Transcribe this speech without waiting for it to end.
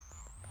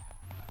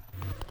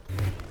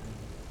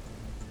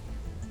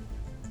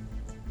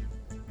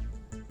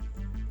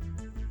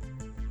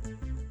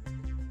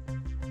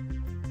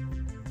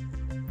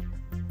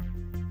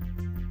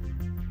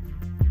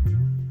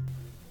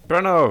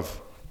Pranav.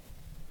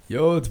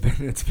 Yo, it's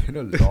been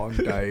a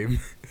long time.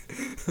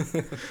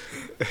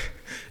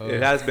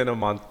 It uh, has been a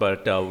month,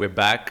 but we're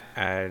back,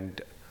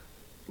 and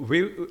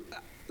we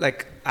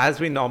as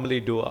we normally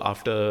do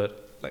after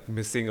like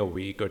missing a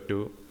week or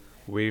two,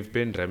 we've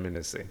been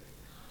reminiscing.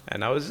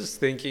 And I was just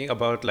thinking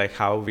about like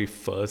how we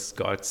first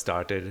got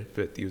started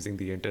with using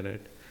the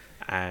internet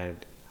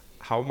and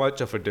how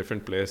much of a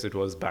different place it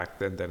was back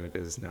then than it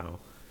is now.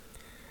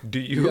 Do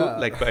you yeah.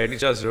 like by any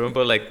chance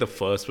remember like the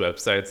first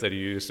websites that you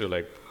used to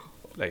like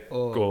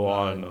Oh go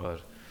on man. or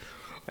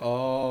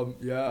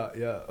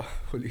Yeah.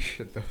 Holy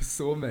shit, there were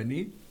so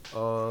many.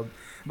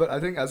 But I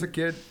think as a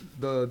kid,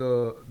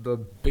 the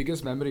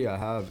biggest memory I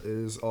have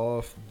is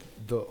of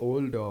the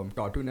old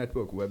Cartoon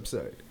Network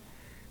website.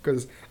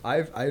 Because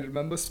I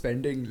remember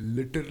spending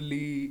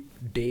literally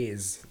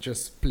days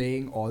just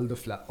playing all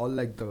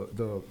like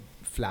the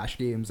flash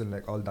games and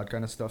like all that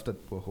kind of stuff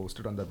that were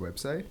hosted on that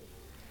website.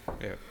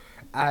 yeah.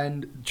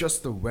 And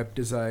just the web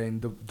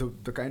design,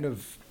 the kind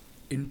of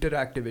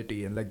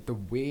interactivity and like the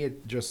way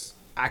it just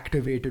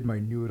activated my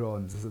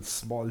neurons as a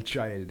small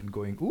child and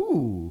going,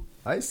 ooh,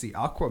 I see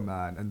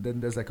Aquaman, and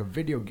then there's like a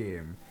video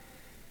game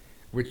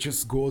which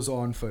just goes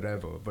on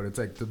forever, but it's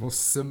like the most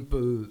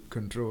simple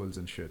controls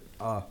and shit.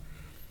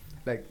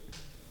 Like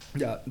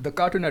yeah, the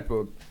Cartoon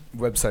Network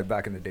website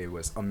back in the day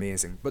was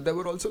amazing, but there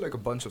were also like a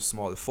bunch of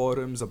small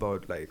forums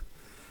about like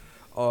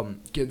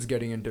kids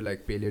getting into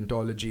like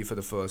paleontology for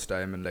the first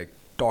time and like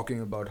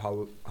talking about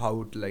how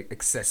to like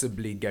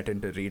accessibly get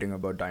into reading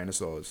about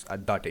dinosaurs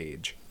at that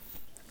age.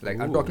 Like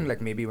I'm talking Ooh.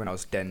 like maybe when I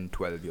was 10,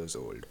 12 years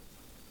old.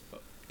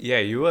 Yeah,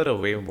 you were a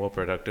way more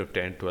productive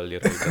 10,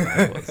 12-year-old than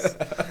I was.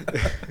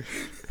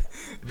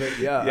 But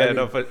yeah, I Yeah,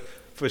 no, mean,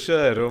 for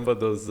sure, I remember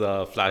those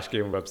Flash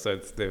game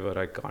websites. They were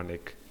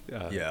iconic,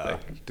 yeah.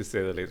 like to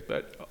say the least.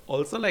 But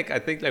also, like, I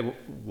think like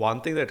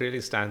one thing that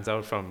really stands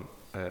out from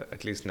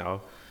at least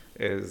now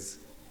is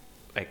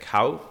like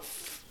how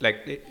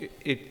like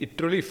it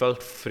truly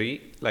felt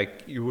free.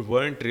 Like you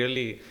weren't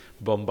really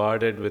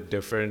bombarded with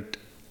different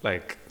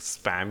like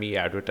spammy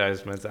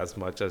advertisements as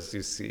much as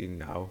you see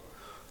now.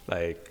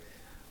 Like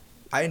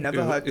I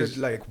never had to it's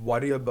like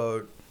worry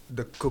about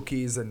the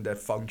cookies and their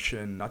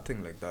function,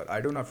 nothing like that.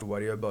 I don't have to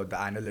worry about the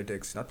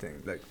analytics,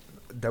 nothing. Like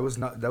there was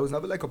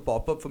never like a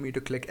pop-up for me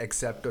to click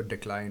accept or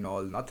decline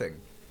all,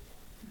 nothing.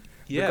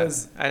 yeah,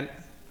 Because and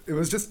it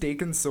was just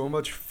taken so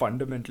much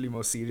fundamentally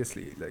more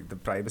seriously, like the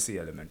privacy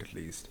element at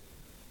least.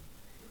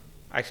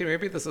 actually,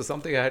 maybe this is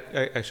something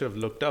I should have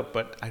looked up,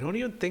 but I don't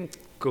even think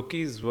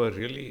cookies were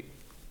really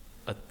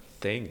a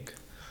thing.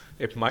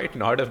 It might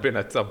not have been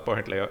at some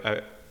point. Like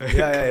I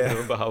Yeah, can't yeah,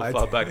 remember how yeah.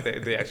 far back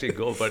they actually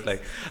go, but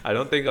like I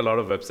don't think a lot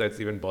of websites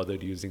even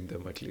bothered using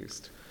them at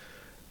least.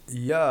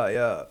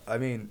 Yeah. I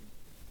mean,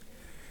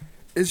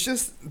 it's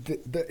just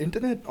the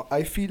internet,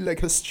 I feel like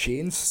has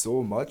changed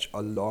so much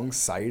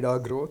alongside our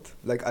growth.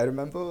 Like I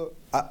remember,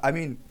 I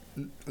mean,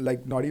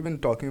 like not even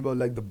talking about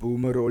like the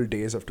boomer old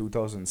days of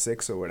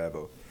 2006 or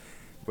whatever,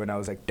 when I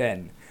was like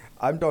 10.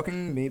 I'm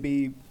talking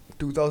maybe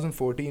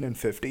 2014 and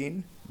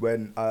 15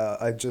 when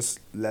I just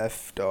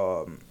left,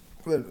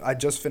 well, I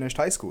just finished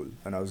high school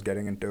and I was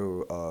getting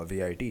into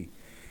VIT.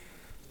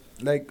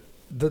 Like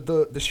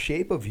the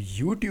shape of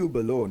YouTube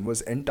alone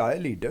was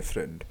entirely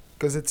different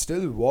because it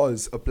still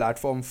was a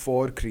platform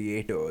for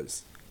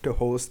creators to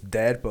host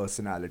their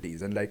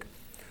personalities, and like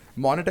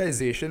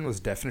monetization was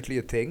definitely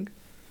a thing,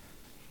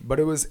 but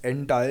it was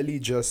entirely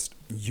just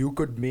you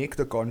could make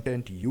the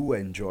content you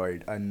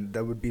enjoyed and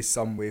there would be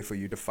some way for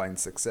you to find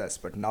success.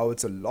 But now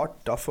it's a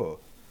lot tougher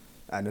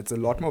and it's a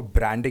lot more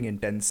branding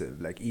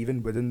intensive. Like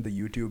even within the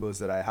YouTubers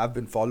that I have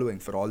been following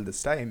for all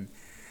this time,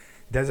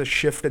 there's a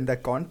shift in their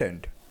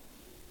content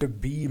to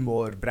be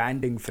more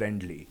branding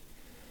friendly.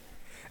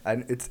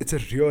 And it's a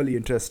really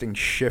interesting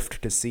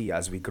shift to see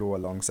as we grow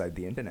alongside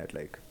the internet.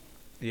 Like,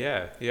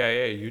 Yeah.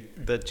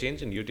 The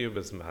change in YouTube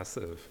is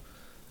massive.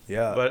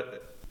 yeah,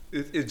 But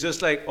it's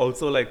just like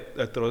also like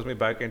that throws me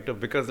back into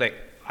because like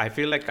I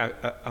feel like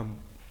I'm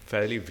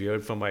fairly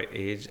weird for my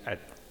age at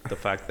the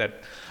fact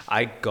that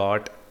I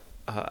got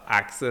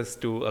access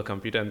to a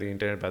computer and the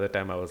internet by the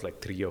time I was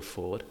like 3 or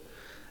 4,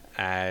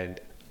 and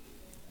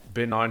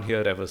been on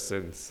here ever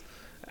since.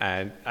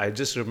 And I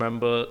just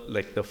remember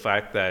like the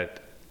fact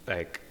that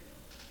like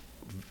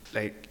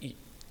like e-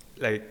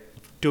 like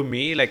to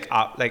me like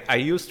I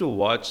used to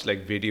watch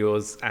like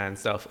videos and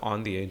stuff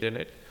on the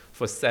internet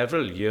for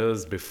several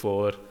years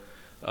before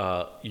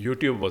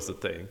YouTube was a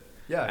thing,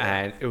 yeah.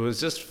 and it was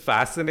just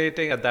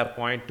fascinating at that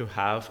point to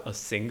have a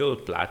single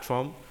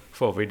platform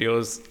for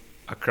videos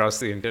across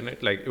the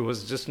internet. Like it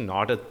was just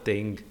not a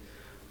thing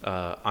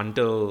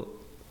until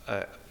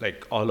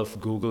like all of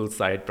Google's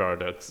side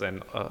products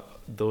and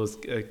those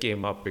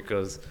came up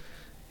because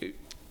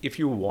if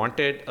you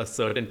wanted a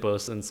certain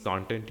person's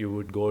content, you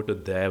would go to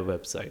their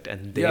website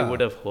and they Yeah,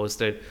 would have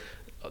hosted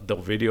the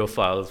video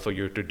files for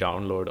you to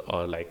download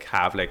or like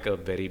have like a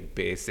very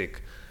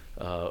basic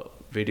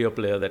video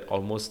player that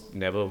almost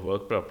never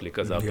worked properly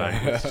because our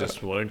bandwidths yeah.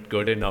 just weren't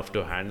good enough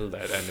to handle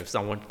that. And if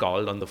someone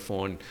called on the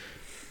phone,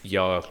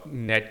 your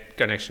net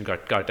connection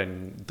got cut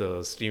and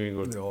the streaming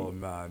would Oh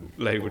man.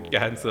 would Oh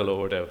cancel man. or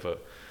whatever.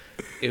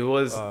 It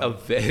was a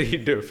very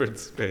different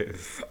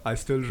space. I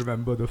still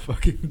remember the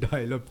fucking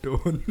dial-up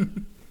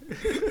tone.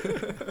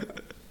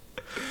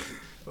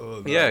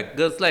 Oh Yeah, man.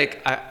 because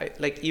like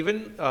like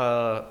even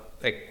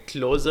like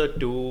closer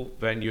to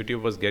when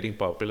YouTube was getting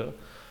popular,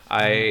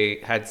 I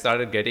had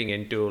started getting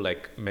into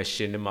like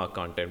machinima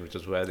content, which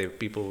is where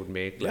people would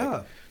make like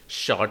Yeah.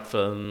 short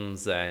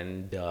films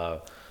and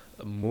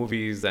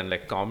movies and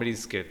like comedy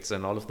skits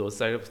and all of those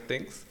side of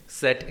things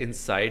set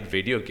inside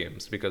video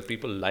games because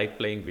people like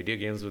playing video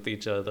games with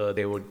each other.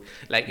 They would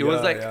like it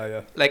was Yeah, yeah,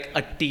 yeah. like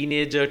a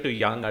teenager to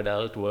young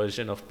adult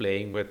version of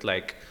playing with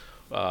like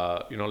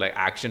like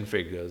action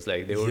figures.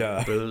 Like they would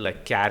Yeah. build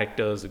like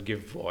characters, would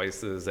give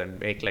voices and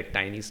make like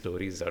tiny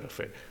stories out of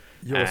it.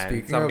 Yo, And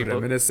speaking some of people,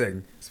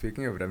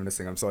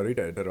 reminiscing, I'm sorry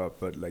to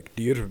interrupt, but like,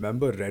 do you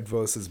remember Red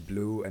versus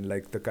Blue and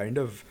like the kind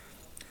of,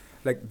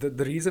 like the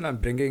reason I'm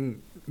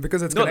bringing,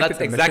 because it's no, connected that's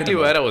to exactly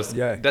machinima. where I was.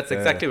 Yeah, That's yeah,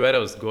 exactly where I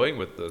was going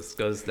with this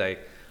because like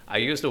I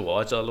used to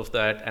watch all of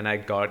that and I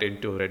got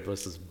into Red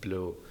versus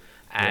Blue,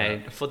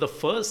 and for the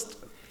first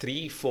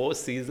 3-4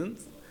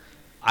 seasons,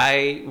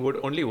 I would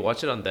only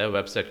watch it on their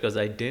website because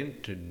I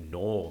didn't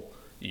know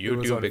It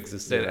was YouTube on-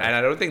 existed, yeah. and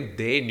I don't think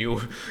they knew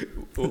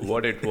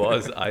what it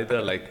was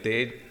either. Like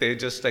they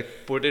just like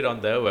put it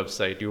on their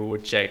website. You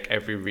would check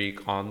every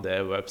week on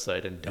their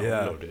website and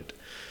download it,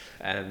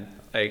 and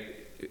like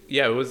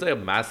yeah, it was like a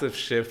massive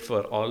shift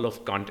for all of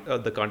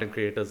the content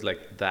creators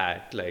like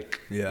that. Like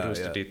Yeah,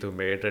 Rooster yeah. Teeth who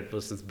made Red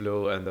versus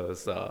Blue, and there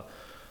was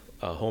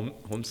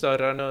Homestar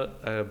Runner,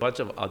 a bunch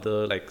of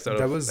other like sort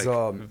There of was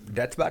like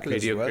Death Battle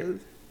as video well.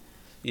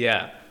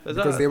 yeah, there's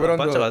Because they were a on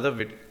bunch the- of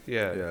other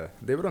yeah. Yeah,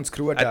 they were on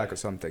Screw Attack or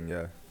something.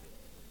 Yeah.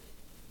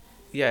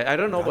 Yeah, I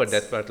don't know about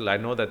That's- Death Battle. I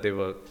know that they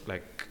were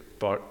like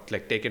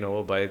taken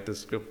over by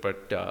this group,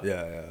 but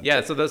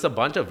Yeah. So there's a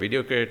bunch of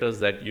video creators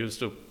that used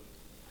to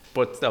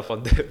put stuff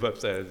on their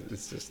website.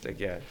 It's just like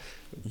it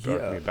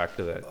brought Yeah. me back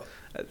to that.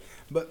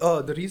 But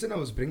the reason I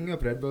was bringing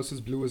up Red versus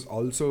Blue is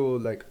also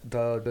like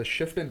the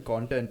shift in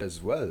content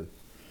as well,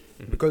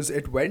 because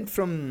it went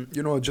from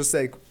just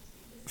like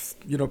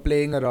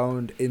playing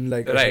around in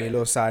like a Right.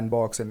 Halo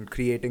sandbox and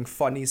creating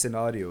funny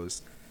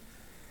scenarios.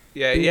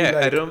 Yeah, to, yeah.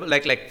 I like- remember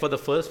like for the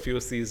first few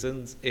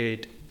seasons,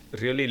 it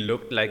really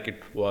looked like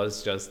it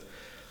was just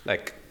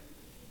like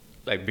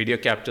video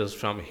captures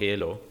from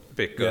Halo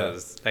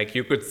because like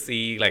you could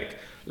see like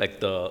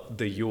the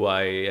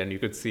UI and you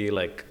could see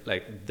like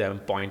them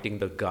pointing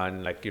the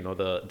gun, like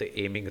the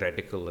aiming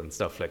reticle and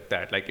stuff like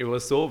that. Like it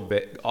was so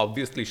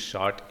obviously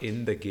shot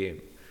in the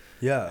game,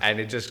 Yeah. and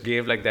it just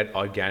gave like that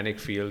organic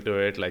feel to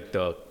it. Like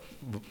the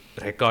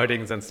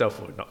recordings and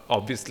stuff were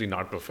obviously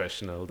not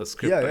professional. The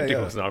script Yeah, yeah, writing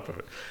yeah. was not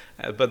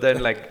professional. But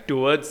then like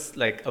towards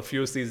like a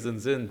few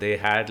seasons in, they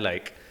had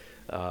like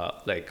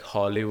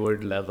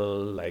Hollywood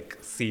level like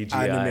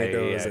CGI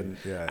Animators and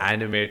and-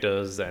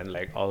 animators and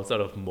like all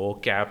sort of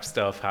mocap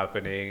stuff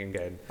happening,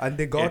 And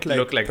they got it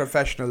looked like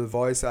professional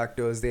voice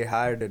actors. They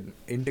had an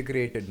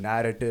integrated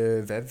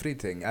narrative,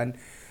 everything. And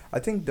I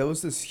think there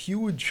was this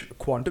huge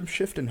quantum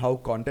shift in how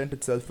content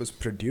itself was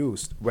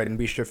produced when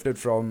we shifted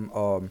from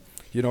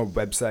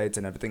websites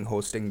and everything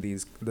hosting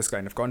this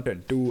kind of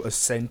content to a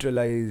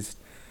centralized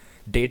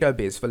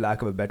database, for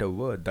lack of a better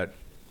word, that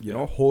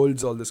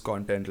holds all this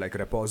content, like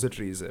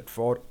repositories it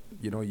for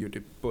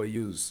YouTube per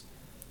use.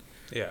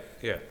 yeah.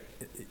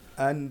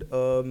 And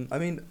I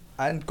mean,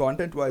 and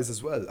content wise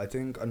as well, I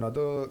think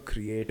another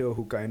creator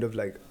who kind of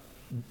like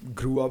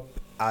grew up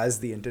as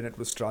the internet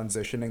was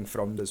transitioning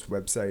from this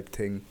website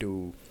thing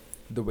to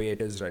the way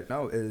it is right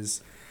now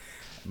is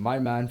my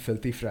man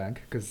Filthy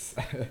Frank, because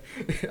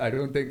I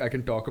don't think I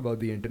can talk about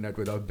the internet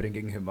without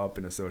bringing him up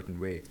in a certain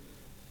way,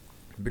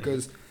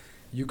 because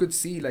you could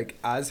see like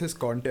as his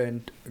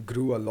content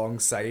grew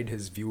alongside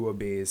his viewer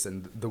base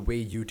and the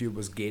way YouTube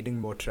was gaining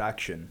more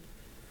traction,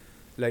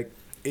 like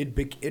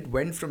it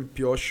went from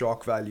pure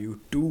shock value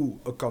to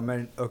a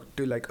comment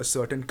to like a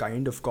certain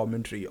kind of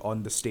commentary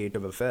on the state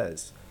of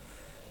affairs.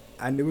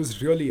 And it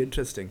was really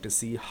interesting to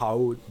see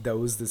how there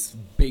was this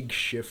big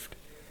shift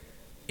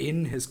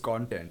in his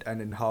content and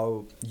in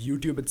how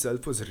YouTube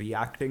itself was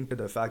reacting to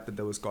the fact that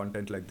there was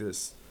content like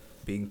this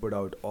being put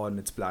out on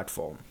its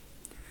platform.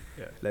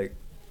 Yeah. Like,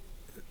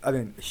 I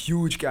mean,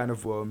 huge can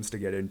of worms to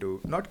get into.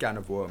 Not can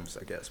of worms,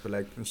 I guess, but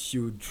like a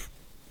huge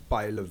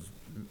pile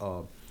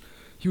of,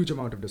 huge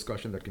amount of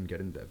discussion that can get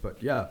in there. But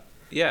yeah,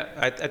 Yeah,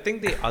 I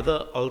think the other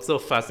also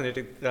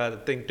fascinating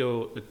thing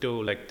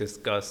to like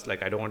discuss,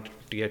 like I don't want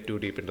to get too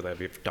deep into that.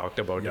 We've talked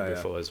about Yeah, it yeah.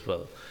 before as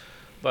well,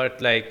 but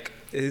like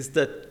is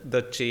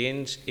the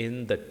change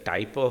in the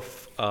type of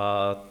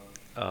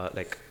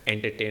like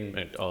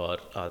entertainment or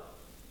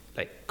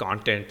like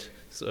content,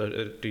 so,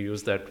 to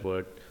use that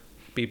word,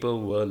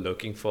 people were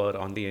looking for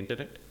on the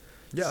internet.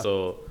 Yeah.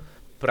 So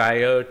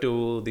prior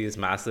to these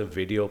massive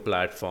video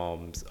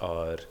platforms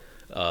or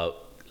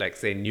like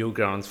say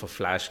Newgrounds for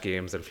Flash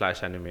games and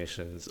Flash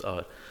animations,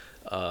 or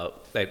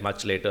like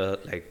much later,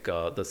 like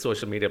the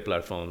social media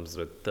platforms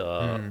with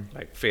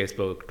like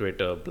Facebook,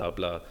 Twitter, blah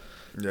blah,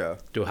 Yeah.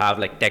 to have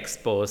like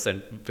text posts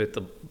and with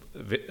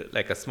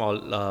like a small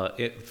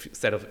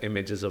set of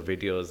images or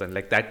videos, and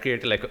like that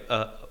created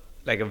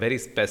like a very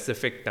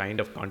specific kind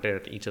of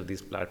content at each of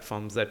these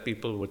platforms that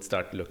people would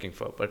start looking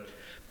for. But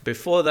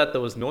before that,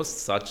 there was no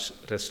such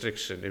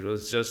restriction. It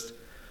was just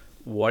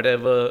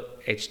whatever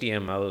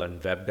HTML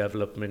and web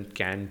development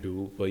can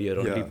do were your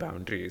only Yeah.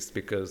 boundaries,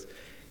 because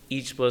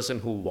each person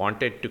who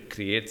wanted to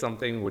create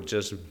something would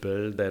just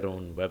build their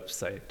own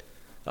website.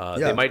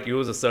 They Yeah. might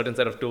use a certain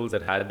set of tools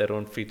that had their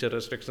own feature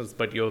restrictions,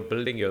 but you're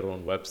building your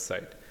own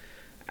website.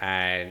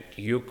 And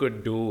you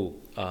could do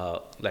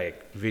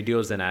like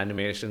videos and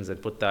animations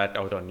and put that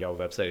out on your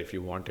website if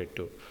you wanted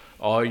to.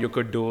 Or you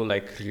could do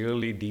like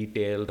really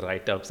detailed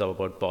write ups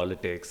about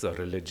politics or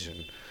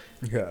religion,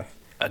 Yeah.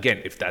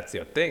 again, if that's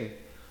your thing.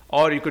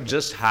 Or you could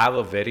just have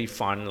a very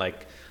fun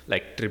like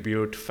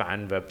tribute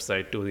fan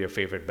website to your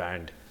favorite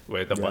band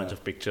with a bunch Yeah.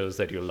 of pictures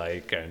that you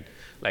like. And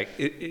like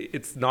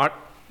it's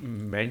not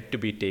meant to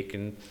be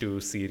taken too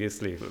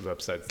seriously with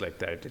websites like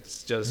that.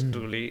 It's just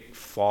really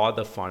for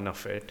the fun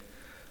of it.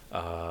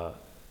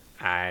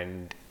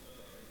 And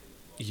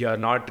you're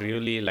not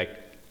really like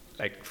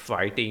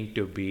fighting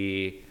to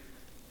be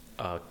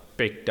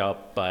picked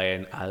up by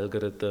an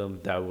algorithm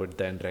that would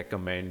then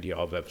recommend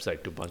your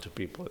website to a bunch of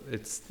people.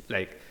 It's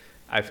like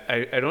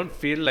I don't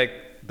feel like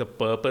the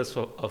purpose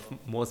of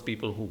most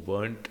people who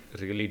weren't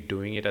really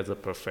doing it as a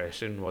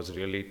profession was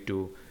really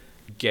to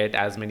get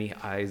as many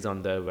eyes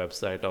on their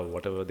website or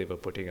whatever they were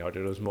putting out.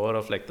 It was more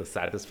of like the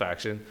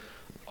satisfaction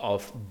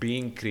of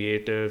being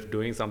creative,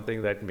 doing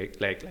something that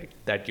make like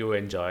that you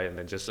enjoy, and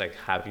then just like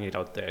having it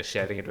out there,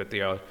 sharing it with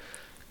your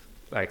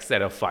like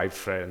set of 5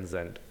 friends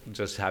and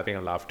just having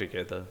a laugh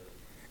together.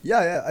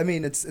 Yeah, yeah. I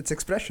mean, it's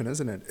expression,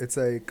 isn't it? It's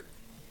like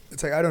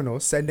I don't know,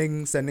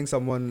 sending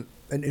someone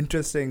an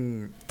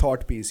interesting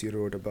thought piece you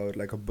wrote about,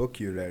 like a book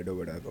you read or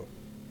whatever.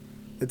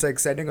 It's like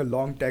sending a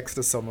long text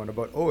to someone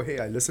about, oh hey,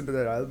 I listened to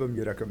that album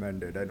you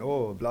recommended, and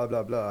oh blah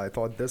blah blah, I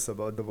thought this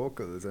about the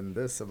vocals and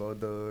this about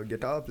the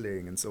guitar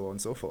playing and so on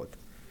and so forth.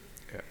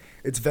 Yeah.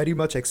 It's very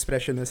much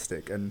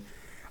expressionistic, and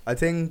I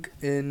think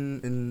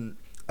in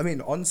I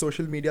mean, on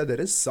social media there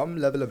is some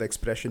level of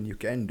expression you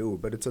can do,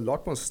 but it's a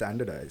lot more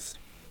standardized.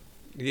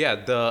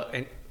 Yeah,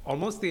 and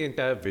almost the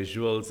entire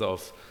visuals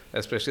of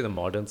especially the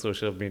modern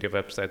social media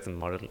websites and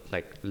modern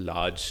like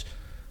large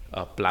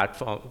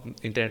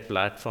internet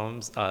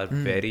platforms are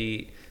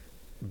very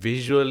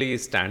visually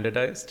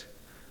standardized.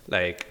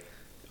 Like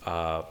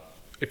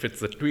if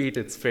it's a tweet,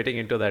 it's fitting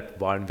into that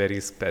one very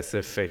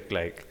specific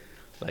like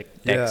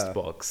text Yeah.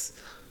 box.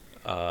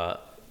 Uh,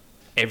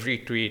 every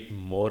tweet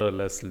more or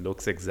less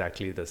looks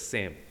exactly the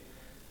same.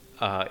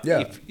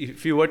 Yeah.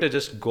 If you were to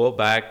just go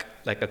back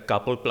like a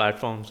couple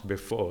platforms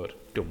before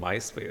to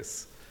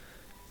MySpace,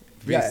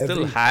 we Yeah,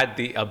 still every had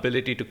the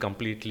ability to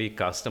completely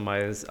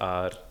customize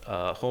our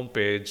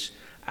homepage,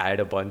 add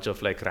a bunch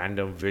of like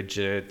random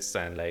widgets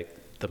and like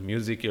the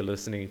music you're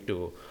listening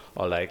to,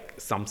 or like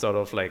some sort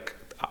of like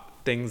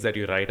things that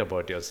you write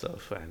about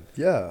yourself. And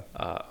yeah.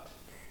 uh,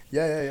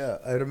 Yeah.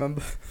 I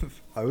remember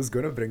I was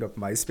going to bring up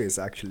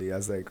MySpace actually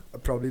as like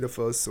probably the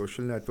first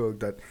social network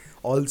that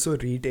also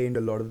retained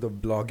a lot of the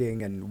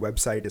blogging and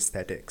website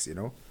aesthetics, you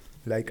know?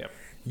 Like yeah.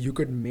 you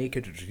could make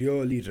it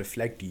really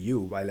reflect you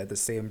while at the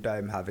same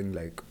time having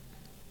like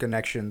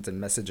connections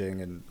and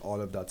messaging and all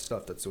of that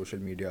stuff that social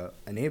media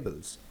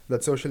enables.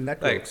 That social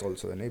networks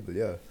also enable,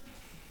 yeah.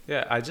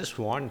 Yeah, I just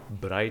want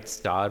bright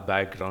star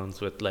backgrounds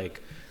with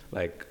like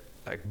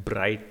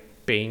bright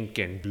pink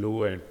and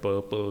blue and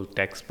purple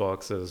text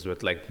boxes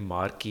with like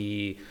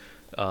marquee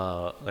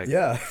like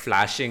Yeah.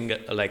 flashing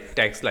like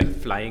text like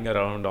flying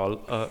around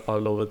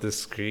all over the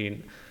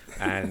screen.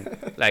 And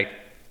like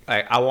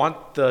I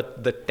want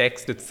the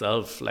text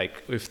itself,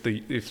 like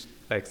if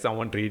like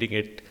someone reading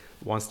it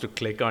wants to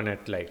click on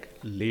it, like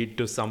lead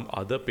to some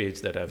other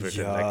page that I've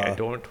written. Like I Yeah.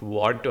 don't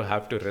want to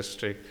have to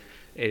restrict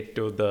it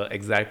to the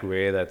exact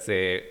way that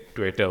say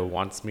Twitter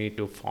wants me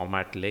to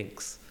format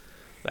links.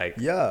 Like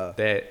Yeah.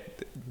 there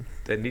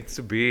needs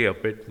to be a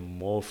bit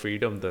more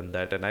freedom than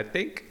that. And I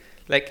think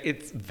like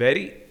it's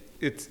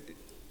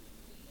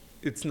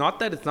not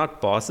that it's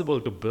not possible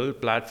to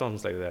build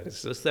platforms like that.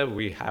 It's just that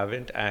we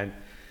haven't. And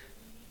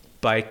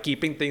by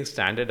keeping things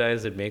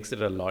standardized, it makes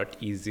it a lot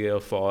easier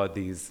for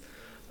these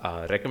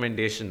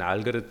recommendation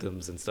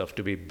algorithms and stuff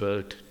to be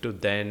built to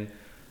then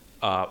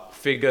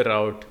figure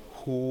out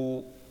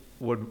who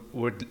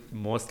would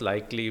most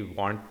likely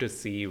want to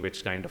see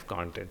which kind of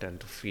content and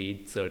to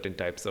feed certain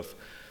types of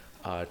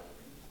uh,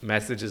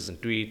 messages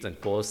and tweets and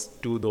posts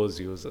to those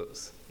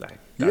users. Like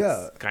that's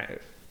Yeah. kind of,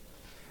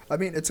 I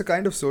mean, it's a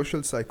kind of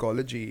social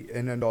psychology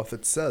in and of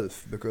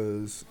itself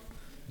because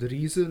the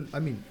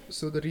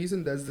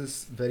reason there's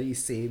this very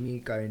samey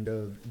kind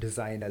of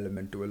design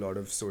element to a lot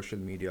of social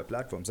media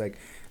platforms.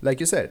 Like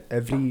you said,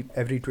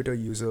 every Twitter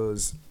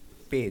user's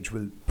page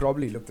will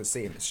probably look the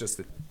same. It's just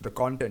that the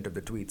content of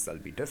the tweets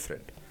that'll be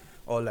different.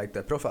 Or like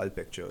the profile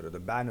picture or the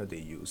banner they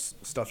use,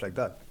 stuff like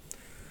that.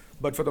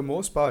 But for the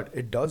most part,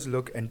 it does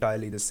look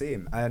entirely the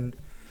same. And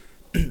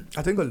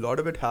I think a lot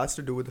of it has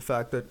to do with the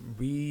fact that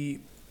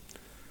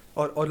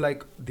or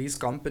like these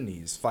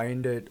companies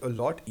find it a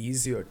lot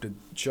easier to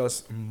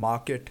just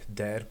market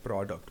their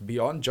product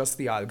beyond just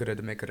the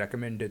algorithmic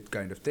recommended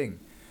kind of thing.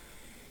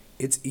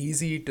 It's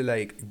easy to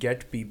like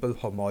get people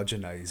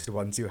homogenized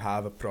once you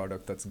have a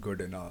product that's good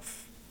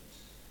enough.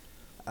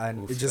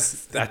 And Oof, it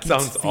just it that keeps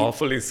sounds fe-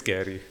 awfully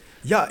scary.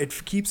 yeah,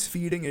 it keeps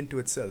feeding into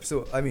itself.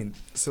 So I mean,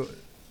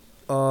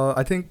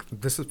 I think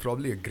this is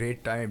probably a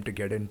great time to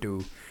get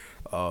into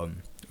um,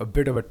 a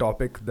bit of a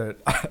topic that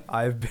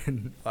I've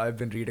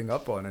been reading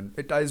up on, and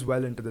it ties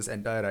well into this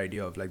entire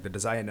idea of like the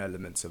design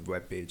elements of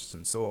web pages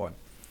and so on,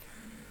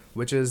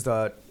 which is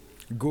that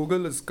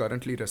Google is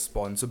currently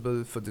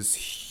responsible for this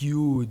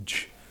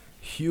huge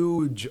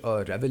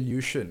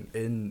revolution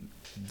in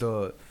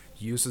the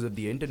uses of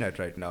the internet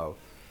right now.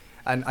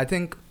 And I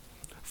think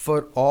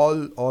for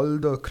all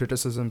the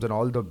criticisms and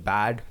all the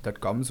bad that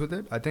comes with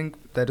it, I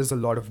think there is a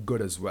lot of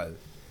good as well.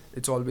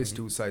 It's always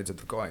two sides of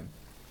the coin.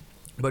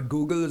 But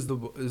Google is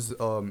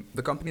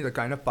the company that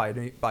kind of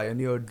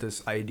pioneered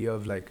this idea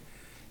of like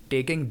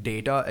taking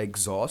data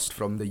exhaust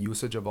from the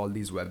usage of all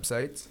these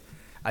websites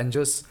and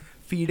just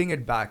feeding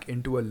it back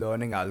into a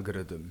learning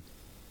algorithm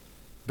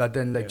that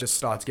then like Yeah. just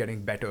starts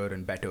getting better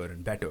and better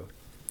and better.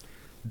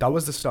 That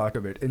was the start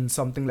of it in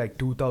something like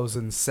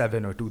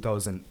 2007 or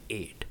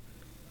 2008,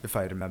 if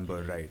I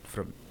remember right.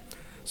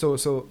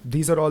 So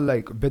these are all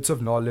like bits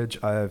of knowledge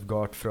I have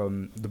got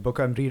from the book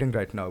I'm reading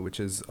right now, which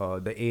is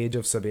The Age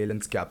of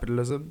Surveillance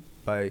Capitalism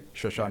by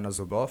Shoshana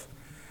Zuboff.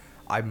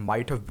 I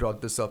might have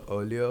brought this up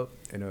earlier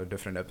in a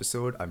different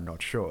episode, I'm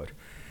not sure.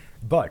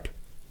 But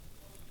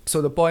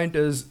so the point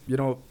is,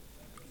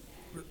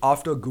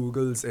 after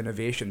Google's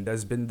innovation,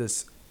 there's been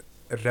this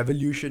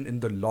revolution in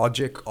the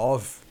logic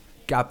of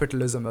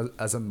capitalism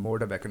as a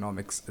mode of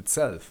economics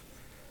itself,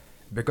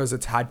 because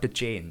it's had to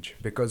change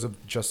because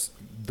of just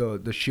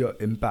the sheer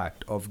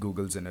impact of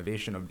Google's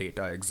innovation of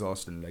data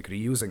exhaust and like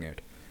reusing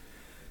it.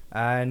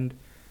 And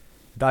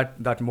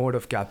that mode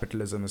of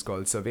capitalism is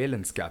called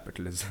surveillance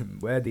capitalism,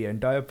 where the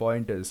entire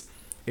point is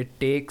it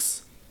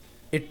takes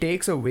it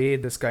takes away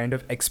this kind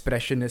of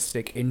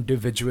expressionistic,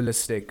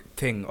 individualistic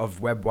thing of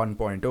Web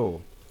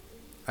 1.0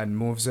 and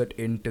moves it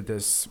into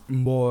this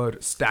more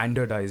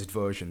standardized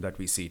version that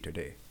we see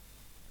today.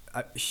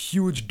 A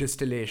huge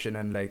distillation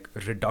and like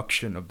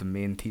reduction of the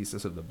main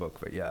thesis of the book,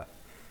 but yeah.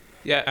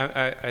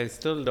 Yeah, I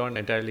still don't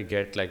entirely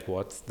get like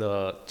what's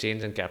the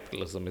change in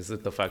capitalism. Is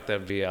it the fact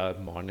that we are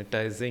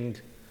monetizing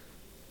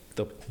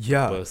the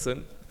Yeah.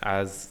 person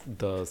as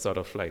the sort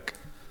of like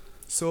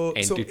So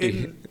so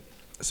entity? in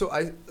so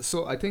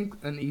I think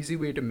an easy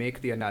way to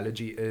make the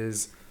analogy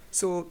is,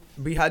 so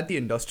we had the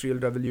industrial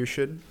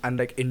revolution and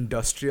like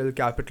industrial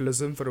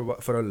capitalism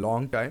for a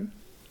long time,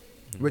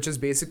 which is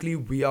basically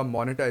we are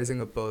monetizing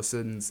a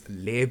person's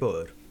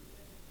labor,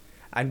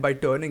 and by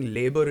turning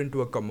labor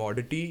into a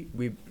commodity,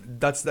 we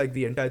that's like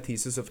the entire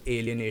thesis of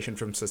alienation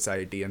from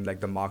society and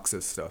like the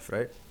Marxist stuff,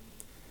 right?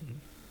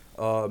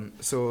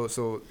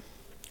 So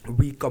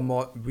we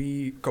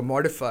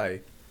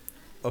commodify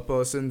a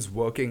person's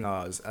working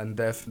hours, and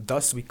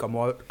thus we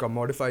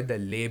commodify their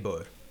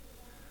labor,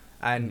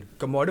 and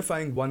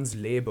commodifying one's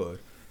labor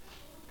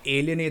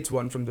alienates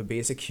one from the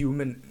basic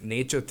human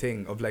nature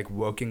thing of like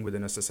working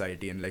within a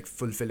society and like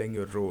fulfilling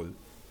your role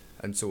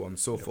and so on and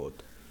so forth.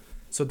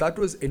 So that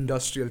was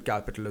industrial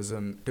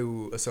capitalism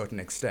to a certain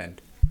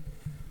extent.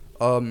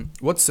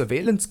 What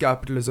surveillance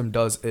capitalism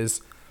does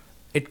is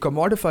it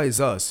commodifies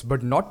us,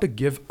 but not to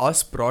give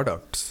us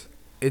products.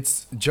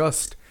 It's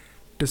just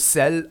to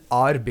sell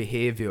our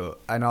behavior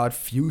and our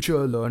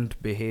future learned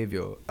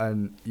behavior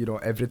and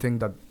everything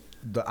that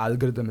the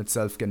algorithm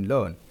itself can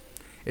learn.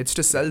 It's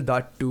to sell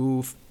that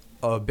to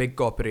big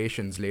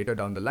corporations later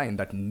down the line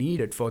that need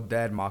it for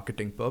their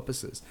marketing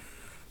purposes.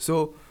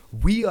 So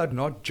we are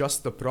not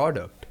just the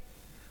product.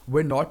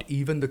 We're not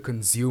even the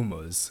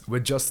consumers. We're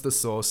just the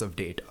source of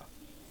data.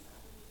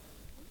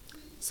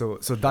 So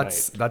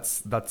that's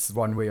Right. that's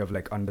one way of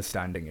like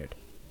understanding it.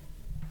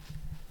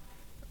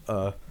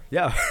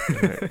 Yeah.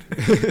 Right.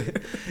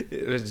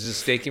 It was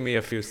just taking me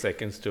a few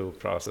seconds to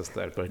process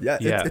that, but Yeah,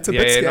 yeah, it's a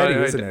bit no,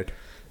 scary, isn't it?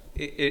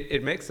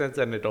 It makes sense,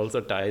 and it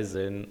also ties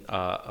in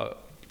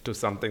to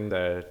something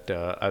that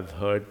I've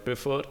heard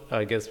before.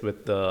 I guess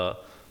with the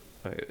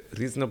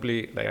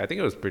reasonably, like I think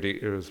it was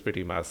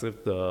pretty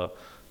massive. The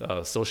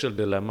Social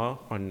Dilemma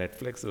on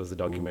Netflix. It was a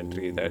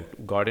documentary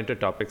that got into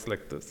topics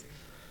like this.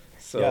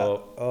 So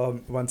Yeah.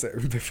 One sec.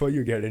 Before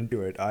you get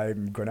into it,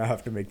 I'm gonna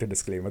have to make the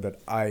disclaimer that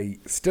I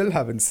still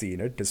haven't seen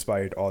it,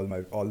 despite all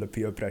the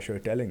peer pressure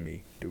telling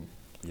me to,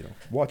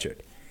 watch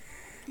it.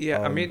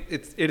 yeah, I mean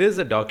it is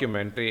a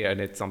documentary, and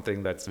it's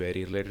something that's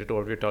very related to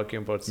what we're talking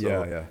about. So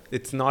Yeah.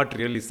 it's not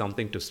really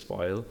something to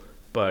spoil.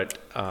 But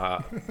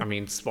I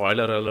mean,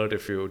 spoiler alert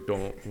if you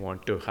don't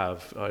want to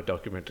have a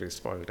documentary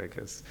spoiled, I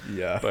guess.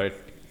 Yeah. But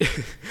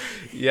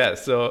yeah,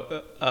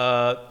 so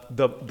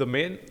the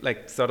main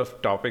like sort of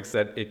topics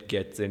that it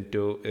gets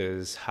into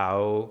is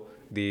how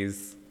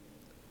these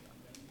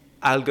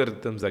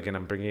algorithms, again,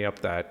 I'm bringing up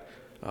that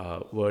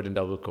word in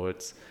double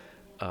quotes,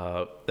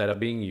 that are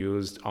being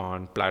used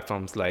on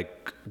platforms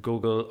like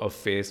Google or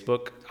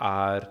Facebook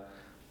are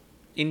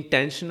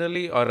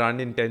intentionally or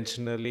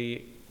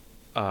unintentionally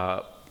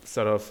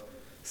sort of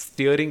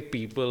steering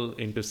people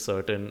into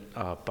certain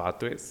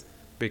pathways,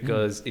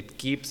 because it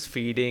keeps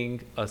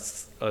feeding a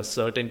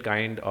certain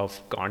kind of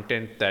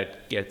content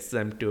that gets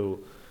them to,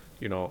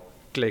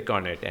 click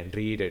on it and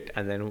read it,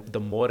 and then the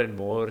more and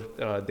more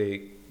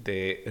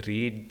they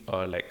read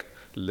or like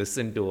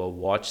listen to or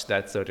watch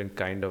that certain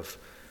kind of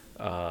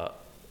uh,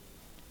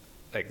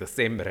 like the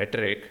same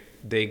rhetoric,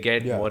 they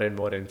get Yeah. more and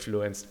more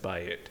influenced by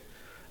it.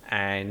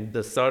 And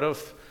the sort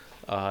of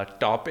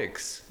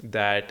topics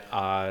that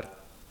are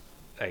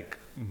like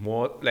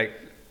more like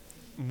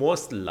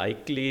most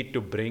likely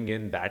to bring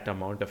in that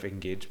amount of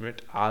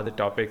engagement are the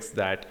topics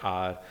that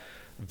are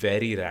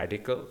very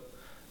radical,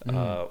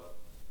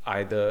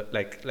 either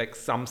like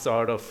some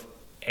sort of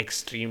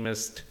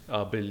extremist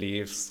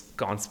beliefs,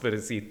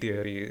 conspiracy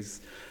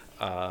theories,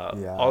 all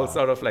Yeah.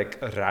 sort of like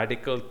a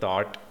radical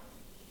thought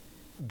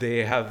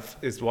they have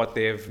is what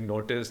they've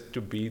noticed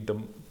to be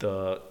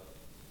the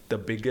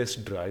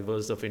biggest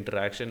drivers of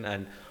interaction,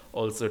 and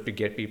also to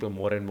get people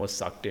more and more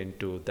sucked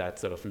into that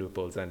sort of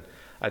loopholes. And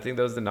I think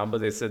that was the number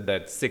they said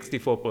that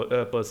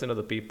 64% of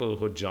the people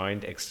who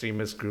joined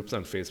extremist groups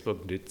on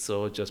Facebook did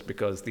so just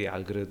because the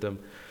algorithm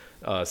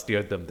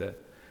steered them there.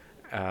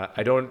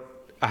 I don't.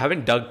 I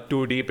haven't dug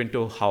too deep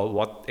into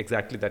what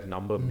exactly that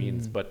number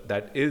means, but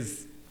that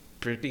is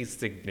pretty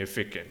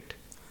significant.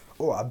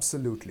 Oh,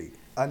 absolutely.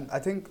 And I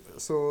think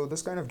so.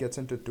 This kind of gets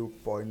into 2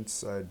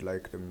 points I'd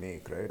like to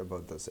make, right,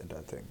 about this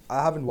entire thing.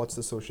 I haven't watched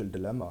The Social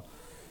Dilemma,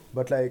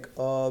 but like,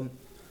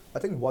 I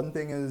think one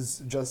thing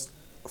is just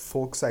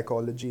folk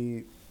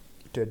psychology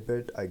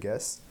tidbit, I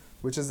guess,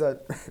 which is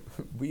that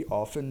we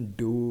often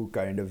do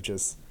kind of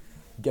just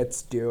get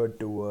steered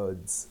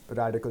towards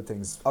radical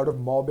things out of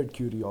morbid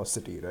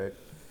curiosity, right?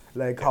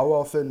 Like, how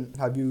often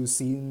have you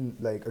seen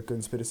like a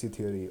conspiracy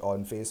theory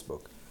on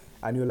Facebook,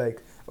 and you're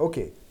like,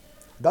 okay,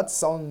 that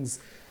sounds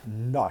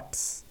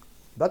nuts.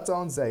 That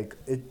sounds like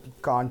it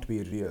can't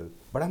be real.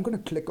 But I'm gonna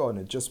click on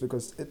it just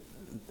because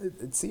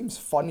it seems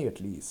funny at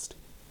least.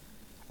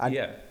 And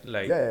Yeah,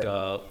 like yeah,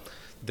 yeah.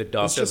 the It's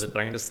doctors just are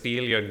trying to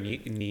steal your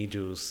knee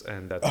juice,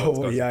 and that's what's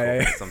oh causing yeah,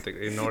 COVID yeah, or something.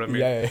 You know what I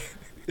yeah, mean?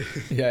 yeah,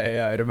 yeah,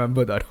 yeah. I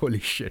remember that. Holy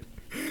shit.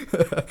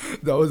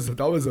 That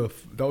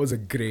was a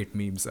great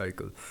meme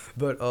cycle.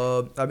 But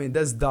I mean,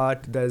 there's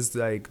that. There's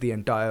like the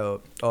entire.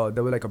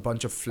 There were like a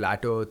bunch of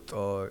flat Earth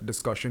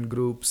discussion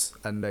groups,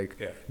 and like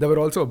Yeah, there were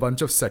also a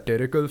bunch of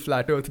satirical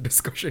flat Earth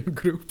discussion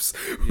groups,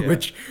 yeah,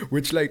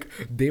 which like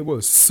they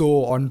were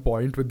so on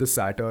point with the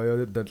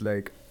satire that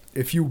like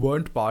if you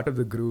weren't part of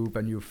the group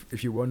and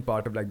if you weren't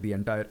part of like the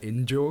entire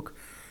in joke,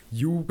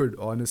 you could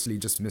honestly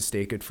just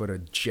mistake it for a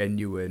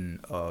genuine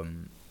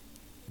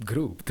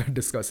group that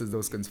discusses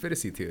those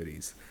conspiracy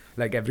theories.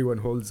 Like everyone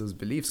holds those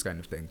beliefs, kind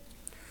of thing.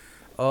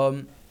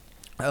 Um,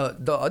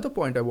 the other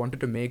point I wanted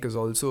to make is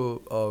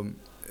also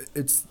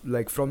it's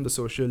like from the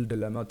social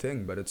dilemma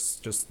thing, but it's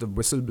just the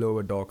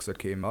whistleblower docs that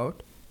came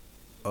out.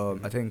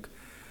 I think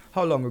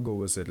how long ago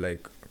was it?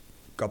 Like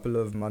a couple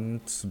of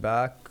months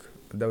back.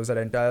 There was that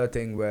entire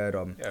thing where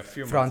yeah. A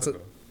few months Francis.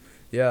 ago.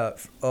 Yeah.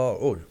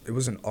 Oh, it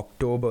was in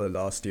October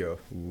last year.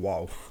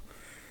 Wow.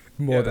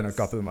 More Yeah, than a that's.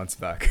 couple of months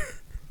back.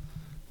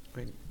 I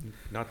mean,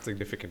 not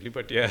significantly,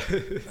 but yeah.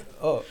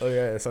 Oh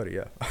yeah, sorry,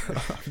 yeah.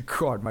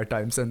 God, my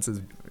time sense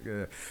is.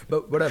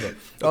 But whatever.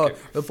 Okay,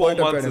 The four point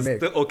I'm trying months to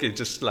is make. okay,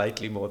 just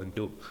slightly more than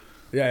two.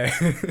 Yeah,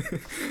 yeah.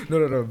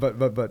 No.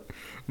 But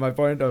my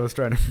point I was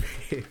trying to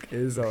make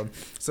is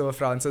so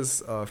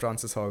Frances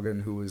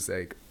Hogan, who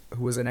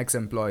was an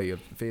ex-employee of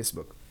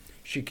Facebook,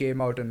 she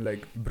came out and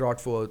like brought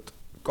forth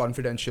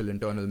confidential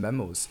internal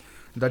memos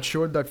that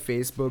showed that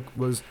Facebook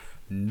was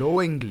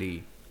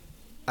knowingly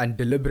and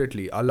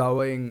deliberately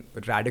allowing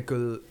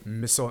radical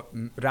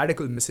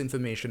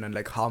misinformation and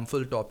like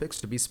harmful topics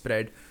to be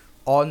spread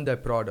on their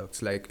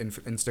products like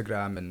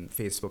Instagram and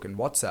Facebook and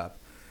WhatsApp.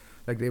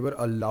 Like they were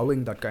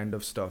allowing that kind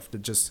of stuff to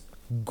just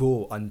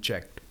go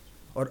unchecked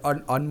or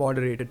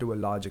unmoderated to a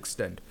large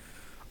extent.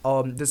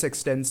 This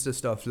extends to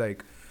stuff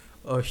like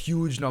a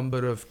huge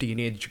number of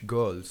teenage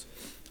girls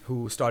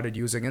who started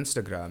using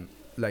Instagram,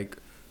 like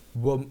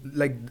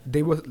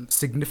they were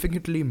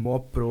significantly more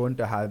prone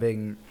to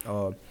having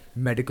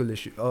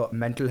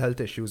mental health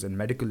issues and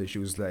medical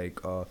issues like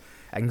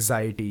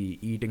anxiety,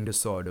 eating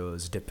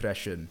disorders,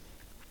 depression,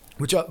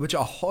 which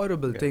are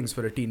horrible Yeah, things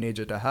for a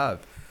teenager to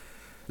have.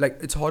 Like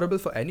it's horrible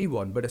for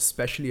anyone, but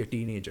especially a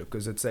teenager,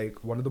 because it's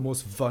like one of the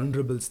most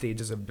vulnerable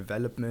stages of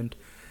development,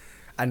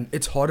 and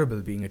it's horrible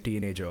being a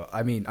teenager.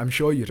 I mean, I'm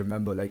sure you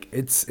remember, like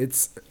it's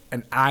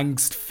an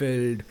angst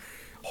filled,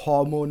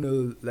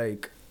 hormonal,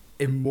 like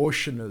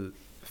emotional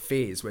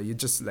phase where you're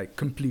just like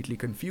completely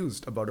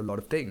confused about a lot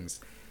of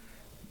things,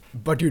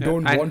 but you yeah,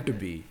 don't and want to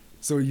be,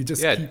 so you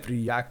just yeah, keep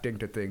reacting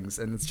to things,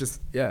 and it's just,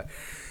 yeah.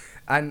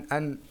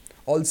 And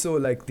Also,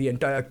 like the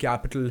entire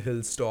Capitol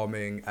Hill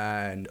storming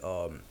and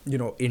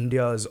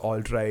India's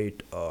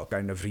alt-right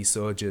kind of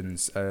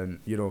resurgence, and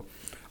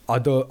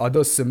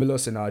other similar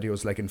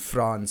scenarios like in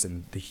France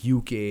and the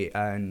UK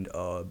and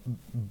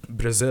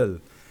Brazil.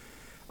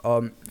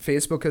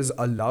 Facebook has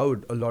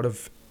allowed a lot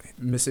of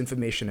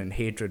misinformation and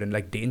hatred and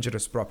like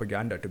dangerous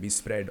propaganda to be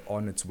spread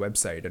on its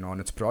website and on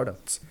its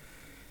products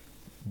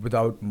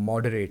without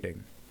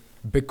moderating,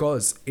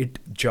 because it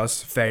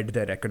just fed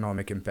their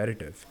economic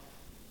imperative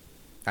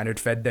and it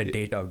fed their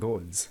data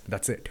goals.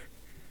 That's it.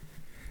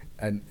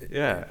 And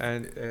Yeah,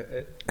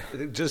 and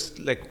just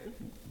like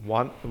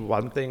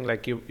one thing,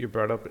 like you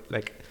brought up,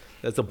 like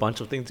there's a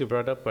bunch of things you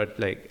brought up, but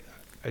like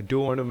I do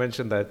want to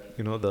mention that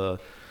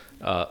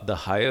the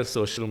higher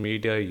social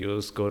media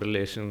use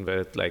correlation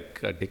with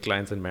like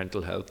declines in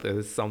mental health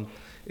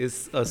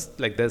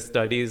like there's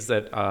studies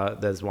that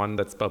there's one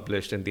that's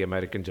published in the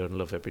American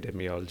Journal of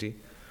Epidemiology,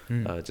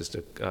 just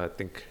I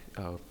think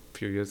a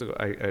few years ago.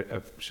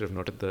 I should have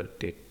noted the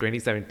date,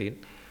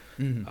 2017.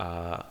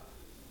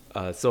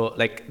 So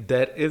like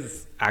there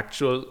is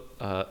actual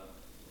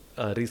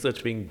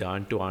research being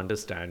done to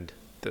understand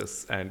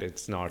this, and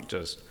it's not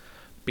just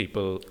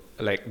people,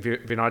 like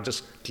we're not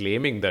just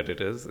claiming that it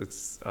is.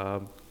 It's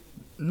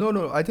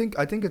no, I think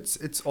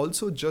it's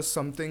also just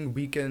something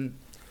we can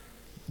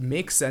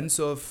make sense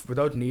of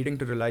without needing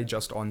to rely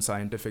just on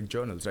scientific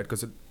journals, right?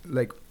 Because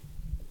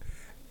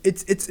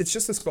it's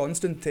just this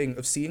constant thing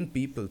of seeing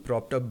people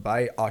propped up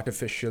by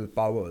artificial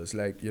powers.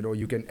 Like,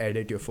 you can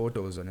edit your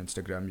photos on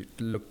Instagram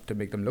to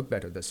make them look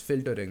better. There's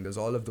filtering, there's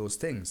all of those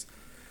things.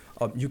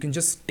 You can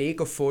just take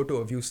a photo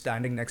of you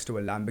standing next to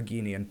a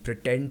Lamborghini and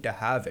pretend to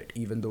have it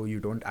even though you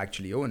don't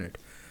actually own it,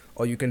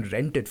 or you can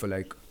rent it for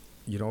like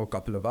a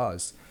couple of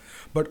hours.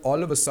 But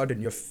all of a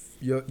sudden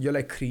you're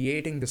like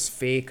creating this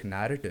fake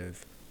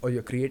narrative, or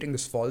you're creating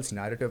this false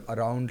narrative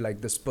around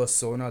like this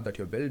persona that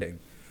you're building.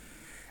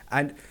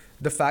 And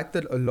the fact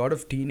that a lot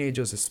of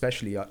teenagers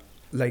especially are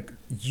like,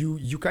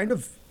 you kind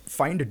of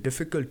find it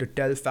difficult to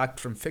tell fact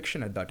from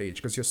fiction at that age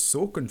because you're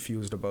so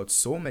confused about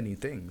so many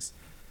things.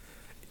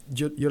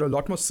 You're a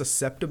lot more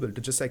susceptible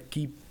to just like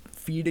keep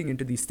feeding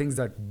into these things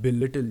that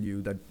belittle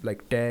you, that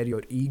like tear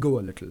your ego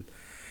a little.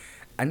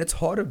 And it's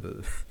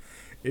horrible.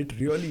 It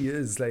really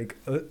is like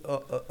a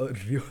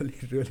really,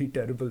 really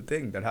terrible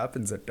thing that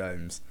happens at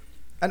times.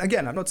 And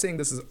again, I'm not saying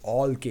this is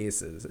all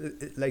cases.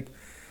 Like,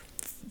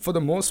 for the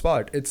most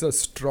part, it's a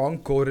strong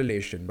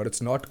correlation, but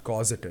it's not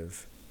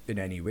causative in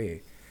any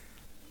way.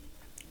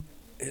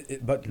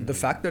 But the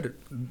fact that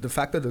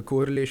the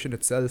correlation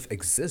itself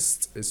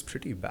exists is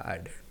pretty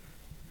bad.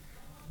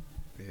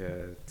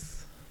 yeah,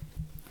 it's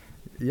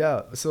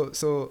Yeah.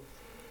 So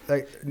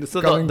like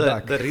so coming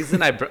back. the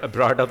reason I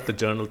brought up the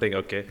journal thing,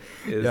 okay,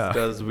 is Yeah.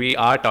 because we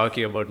are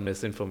talking about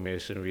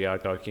misinformation. We are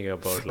talking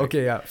about like,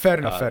 Okay. Yeah. Fair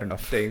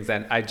enough. things,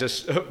 and I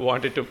just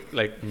wanted to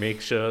like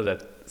make sure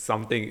that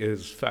something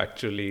is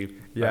factually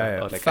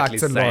Yeah. or like at Facts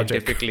least and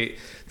logic.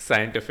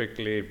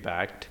 scientifically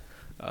backed.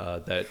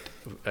 That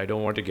I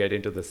don't want to get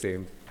into the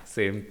same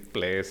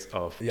place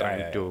of Yeah, trying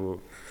yeah.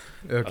 to.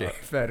 Okay.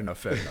 Fair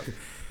enough.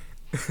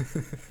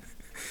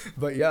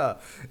 But yeah,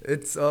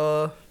 it's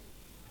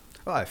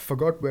I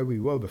forgot where we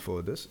were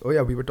before this. Oh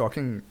yeah, we were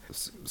talking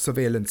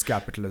surveillance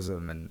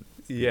capitalism and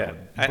Yeah,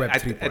 Web I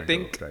 3.0,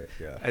 think right?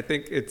 Yeah. I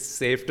think it's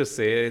safe to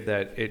say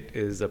that it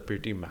is a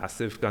pretty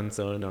massive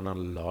concern on a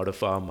lot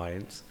of our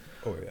minds.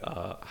 Oh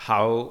yeah.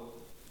 How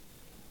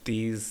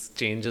these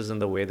changes in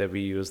the way that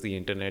we use the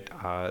internet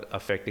are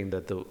affecting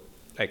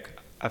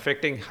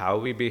affecting how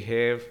we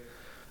behave,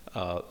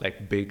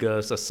 like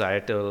bigger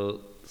societal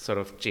sort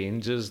of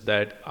changes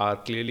that are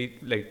clearly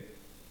like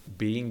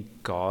being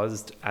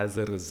caused as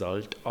a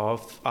result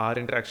of our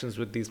interactions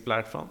with these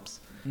platforms.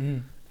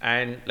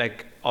 And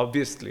like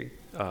obviously,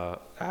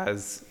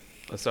 as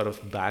a sort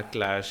of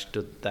backlash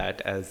to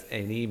that, as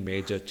any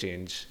major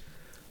change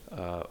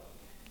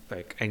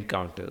like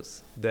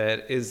encounters, there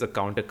is a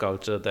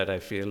counterculture that I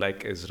feel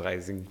like is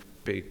rising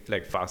big,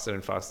 like faster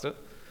and faster,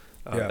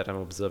 Yeah. that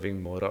I'm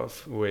observing more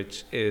of,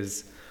 which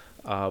is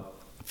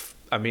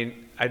I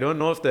mean, I don't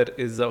know if there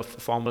is a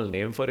formal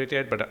name for it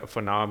yet, but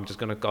for now I'm just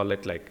going to call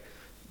it like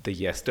the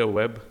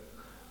Yesterweb.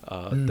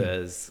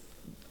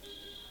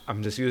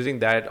 I'm just using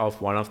that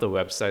of one of the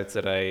websites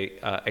that I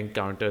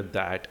encountered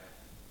that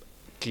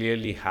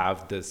clearly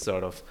have this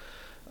sort of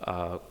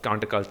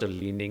counterculture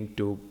leaning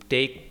to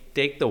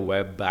take the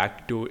web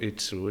back to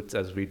its roots,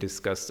 as we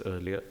discussed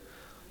earlier.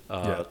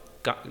 Yeah.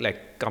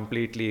 Like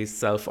completely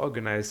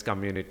self-organized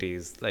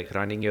communities, like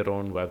running your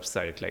own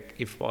website, like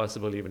if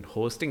possible even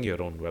hosting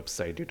your own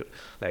website,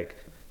 like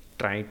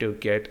trying to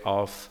get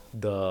off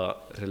the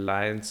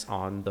reliance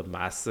on the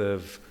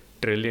massive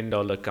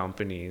trillion-dollar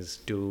companies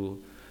to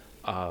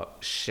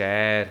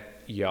share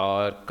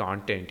your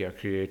content, your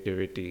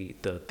creativity,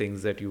 the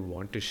things that you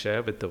want to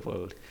share with the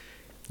world.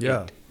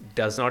 Yeah. It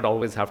does not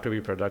always have to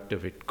be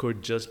productive. It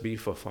could just be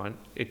for fun.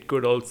 It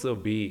could also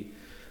be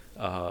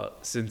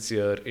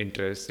sincere,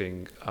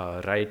 interesting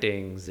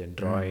writings and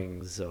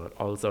drawings or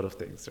all sort of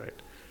things, right?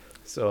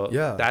 So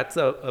Yeah. that's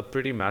a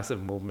pretty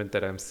massive movement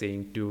that I'm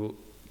seeing to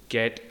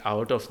get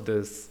out of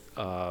this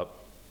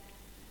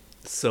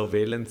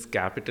surveillance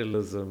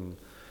capitalism,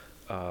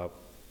 uh,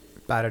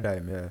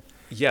 Paradigm, yeah.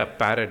 yeah,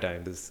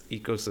 paradigm, this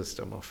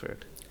ecosystem of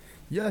it.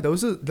 Yeah, there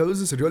was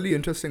this really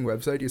interesting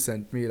website you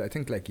sent me, I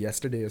think like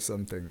yesterday or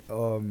something,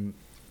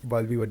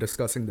 while we were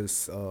discussing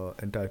this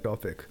entire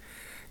topic.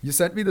 You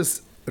sent me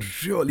this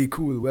really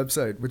cool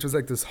website, which was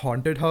like this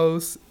haunted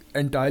house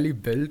entirely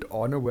built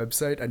on a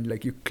website, and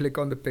like you click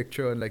on the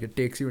picture and like it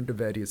takes you into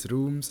various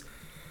rooms.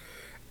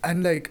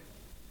 And like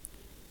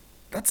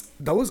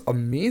that was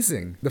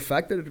amazing. The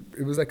fact that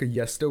it was like a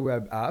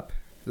YesterWeb app,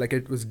 like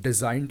it was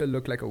designed to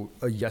look like a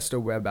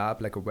YesterWeb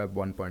app, like a Web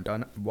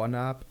 1.1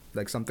 app,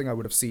 like something I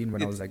would have seen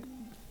when I was like,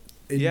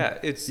 Yeah,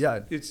 it's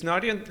yeah, it's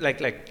not even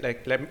let's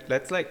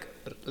like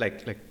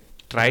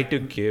try to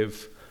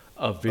give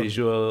a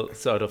visual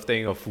sort of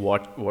thing of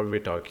what we're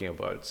talking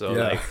about. So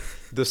Yeah. like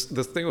this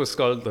thing was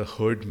called the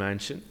Hood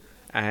Mansion,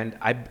 and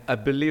I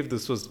believe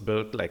this was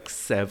built like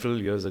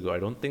several years ago. I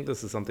don't think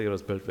this is something that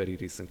was built very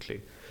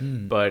recently.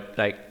 But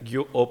like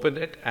you open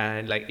it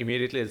and like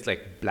immediately it's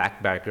like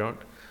black background,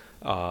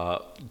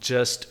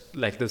 just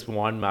like this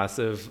one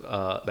massive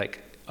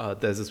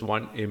there's this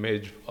one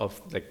image of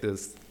like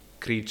this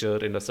creature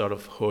in a sort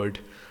of hood,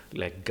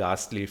 like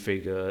ghastly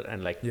figure,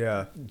 and like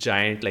Yeah.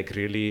 giant, like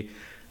really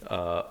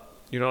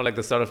like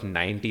the sort of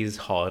 90s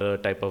horror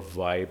type of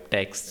vibe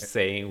text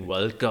saying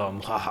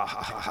welcome, ha ha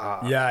ha ha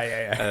ha. Yeah,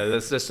 yeah,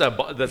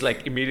 yeah. There's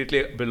like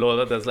immediately below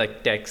that there's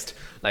like text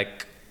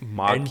like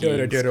marking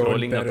Enter at your own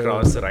scrolling peril.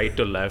 across right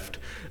to left,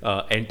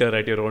 enter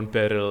at your own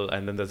peril,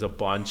 and then there's a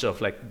bunch of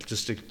like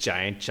just like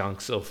giant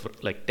chunks of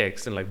like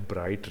text in like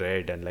bright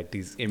red and like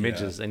these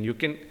images. And you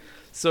can,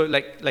 so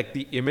like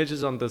the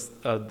images on this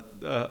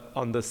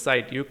on the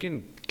site, you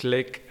can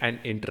click and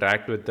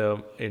interact with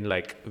them in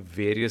like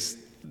various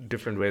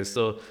different ways.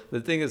 So the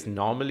thing is,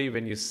 normally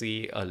when you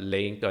see a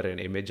link or an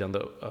image on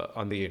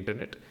the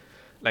internet,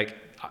 like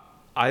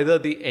either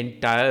the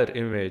entire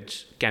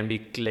image can be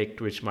clicked,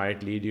 which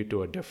might lead you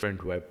to a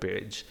different web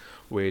page,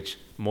 which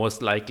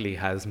most likely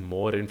has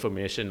more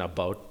information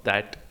about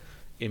that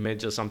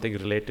image or something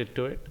related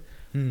to it.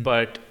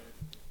 But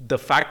the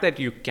fact that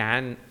you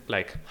can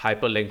like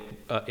hyperlink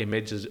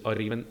images or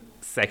even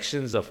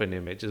sections of an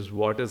image is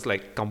what is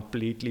like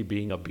completely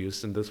being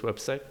abused in this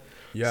website.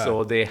 Yeah.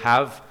 So they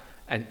have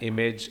an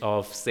image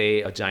of,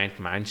 say, a giant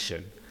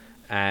mansion,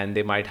 and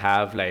they might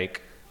have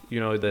like,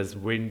 there's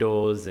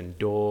windows and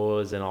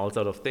doors and all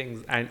sort of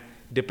things, and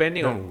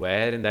depending on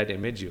where in that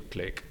image you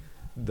click,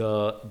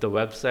 the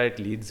website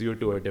leads you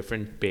to a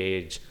different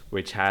page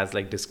which has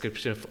like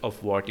description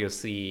of what you're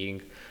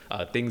seeing,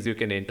 things you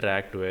can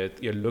interact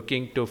with. You're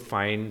looking to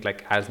find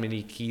like as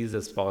many keys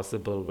as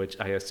possible, which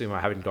I assume I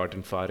haven't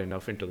gotten far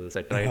enough into this.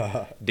 I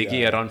tried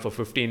digging around for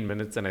 15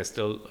 minutes and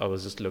I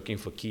was just looking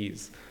for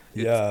keys.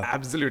 It's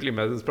absolutely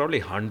there's probably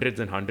hundreds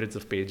and hundreds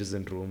of pages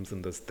and rooms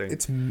in this thing.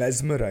 It's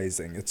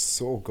mesmerizing. It's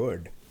so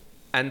good.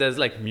 And there's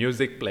like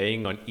music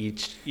playing on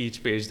each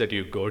page that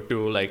you go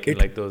to, like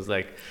like those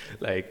like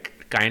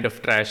kind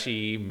of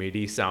trashy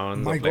MIDI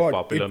sounds of like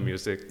popular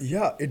music.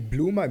 Yeah, it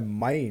blew my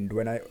mind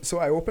when I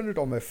opened it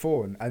on my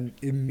phone, and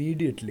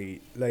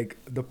immediately like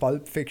the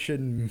Pulp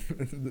Fiction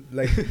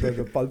like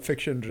the Pulp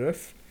Fiction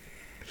riff,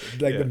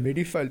 like the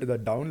MIDI file to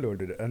that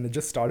downloaded, and it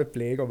just started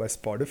playing on my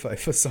Spotify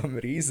for some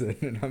reason,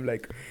 and I'm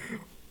like,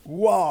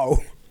 wow.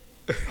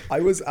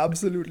 I was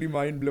absolutely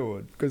mind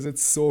blown because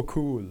it's so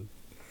cool.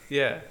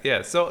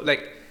 Yeah. So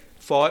like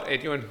for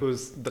anyone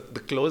who's the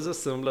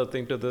closest similar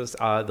thing to this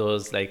are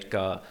those like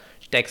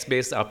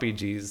text-based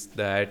RPGs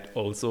that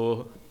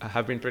also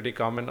have been pretty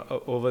common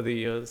over the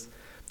years.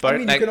 But I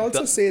mean, like you can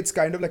also say it's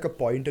kind of like a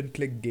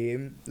point-and-click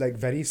game, like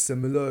very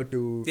similar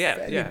to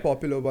fairly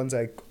popular ones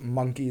like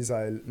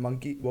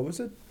what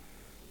was it?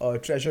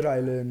 Treasure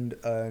Island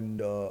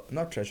and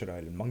not Treasure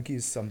Island,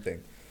 Monkeys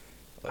something.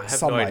 I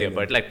have no idea,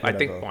 but like whatever. I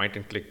think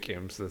point-and-click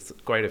games, there's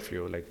quite a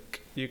few.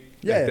 Like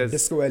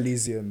Disco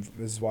Elysium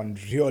is one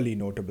really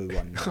notable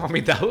one. I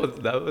mean, that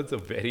was a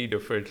very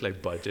different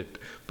like budget,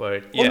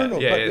 but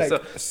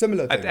so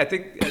similar thing. I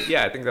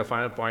think the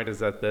final point is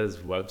that there's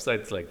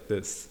websites like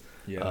this.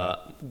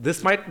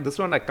 This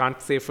one I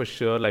can't say for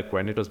sure like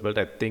when it was built.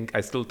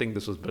 I still think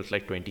this was built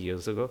like 20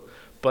 years ago,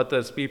 but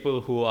there's people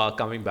who are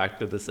coming back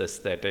to this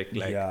aesthetic.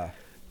 Like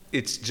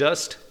it's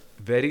just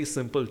very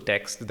simple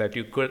text that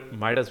you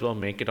might as well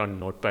make it on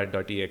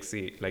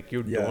notepad.exe. Like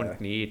you don't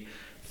need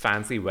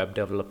fancy web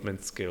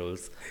development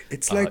skills.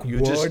 It's like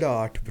word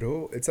art,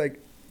 bro. It's like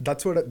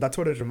that's what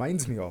it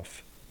reminds me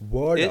of.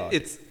 Word art.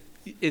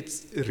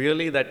 It's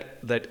really that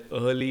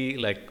early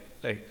like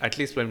at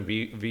least when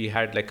we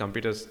had like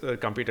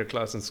computer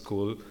class in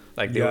school,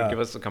 like they would give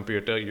us a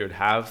computer, you'd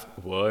have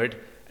Word,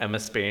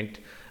 MS Paint,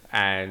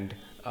 and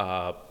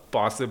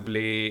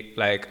possibly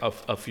like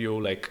a few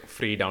like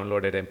free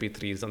downloaded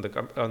MP3s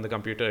on the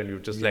computer, and you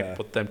just like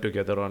put them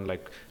together on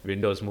like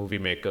Windows Movie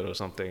Maker or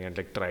something, and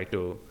like try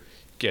to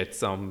get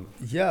some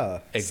Yeah,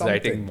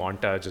 exciting something.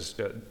 montages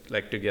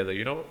like together,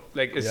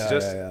 like it's Yeah, yeah,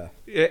 just yeah.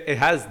 it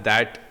has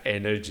that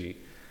energy.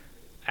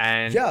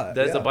 And Yeah,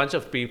 there's a yeah. bunch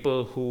of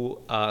people who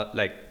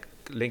like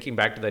linking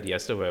back to that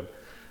yesterweb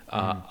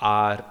Mm-hmm.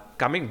 are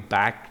coming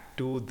back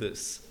to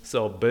this, so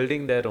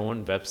building their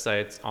own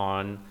websites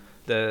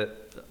the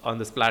on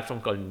this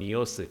platform called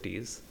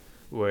NeoCities,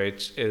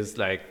 which is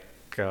like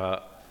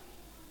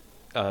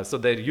uh, so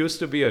there used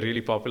to be a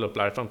really popular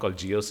platform called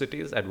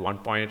GeoCities. At one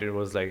point, it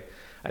was like,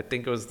 I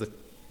think it was the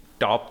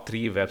top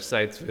 3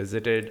 websites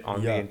visited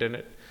on the Yeah.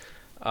 internet,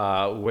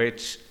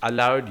 which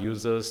allowed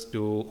users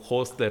to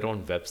host their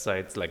own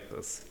websites like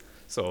this.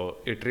 So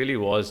it really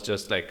was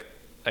just like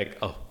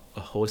a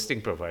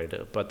hosting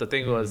provider. But the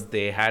thing was,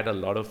 they had a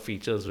lot of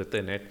features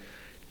within it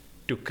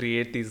to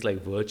create these like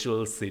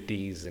virtual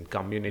cities and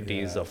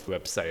communities Yeah. of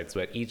websites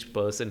where each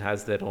person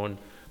has their own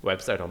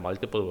website or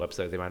multiple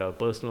websites. They might have a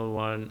personal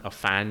one, a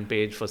fan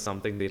page for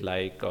something they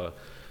like, or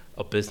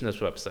a business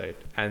website,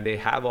 and they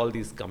have all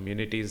these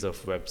communities of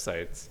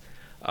websites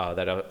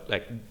that are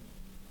like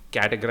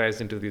categorized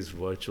into these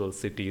virtual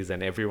cities,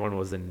 and everyone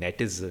was a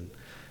netizen.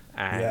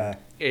 And Yeah.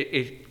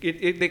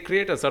 they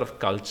create a sort of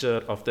culture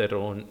of their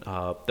own.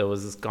 There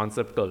was this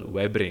concept called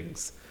web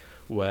rings,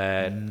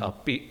 where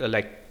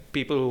like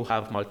people who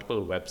have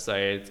multiple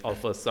websites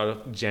of a sort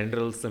of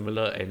general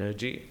similar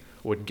energy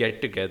would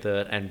get together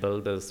and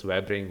build this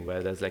web ring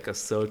where there's like a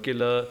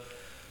circular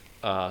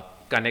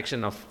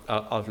connection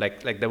of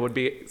like there would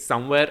be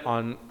somewhere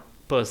on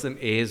person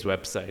A's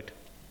website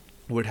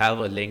would have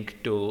a link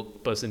to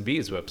person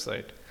B's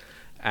website,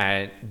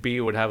 and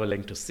B would have a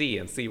link to C,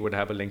 and C would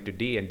have a link to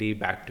D, and D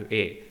back to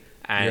A.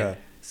 And Yeah.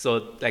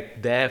 so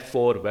like their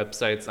 4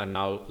 websites are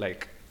now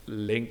like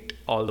linked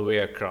all the way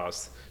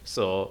across.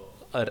 So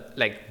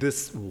like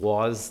this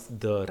was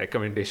the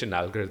recommendation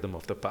algorithm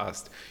of the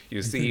past.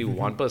 You see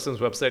one person's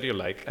website you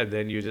like, and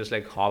then you just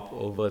like hop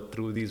over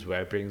through these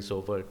web rings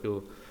over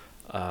to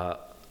uh,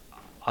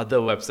 other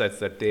websites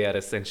that they are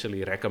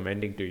essentially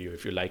recommending to you.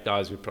 If you like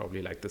ours, you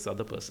probably like this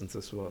other person's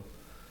as well.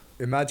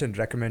 Imagine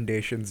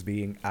recommendations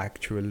being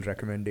actual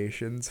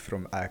recommendations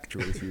from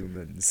actual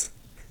humans.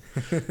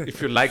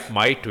 If you like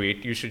my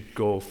tweet, you should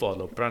go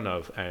follow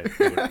Pranav, and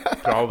you would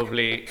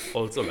probably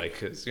also like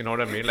his. You know what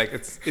I mean? Like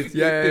Yeah,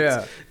 yeah,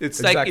 yeah.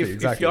 it's like Exactly, if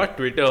exactly. your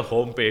Twitter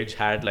homepage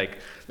had like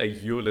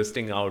you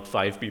listing out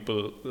 5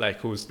 people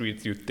like whose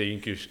tweets you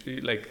think you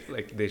should like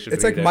they should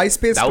It's read, like and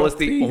MySpace that was top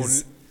the threes.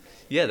 only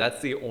yeah,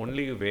 that's the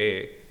only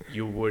way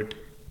you would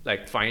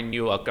like find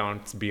new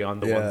accounts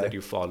beyond the ones Yeah. that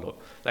you follow.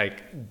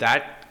 Like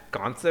that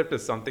concept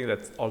is something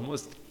that's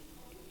almost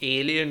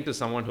alien to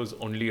someone who's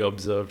only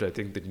observed, I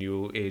think, the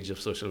new age of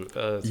social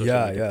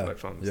Yeah, media yeah,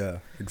 platforms. yeah,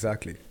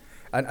 exactly.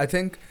 And I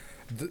think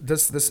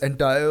this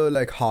entire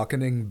like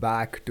harkening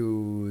back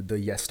to the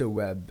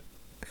yesterweb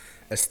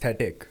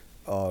aesthetic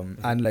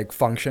and like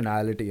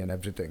functionality and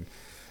everything.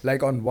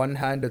 Like on one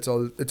hand, it's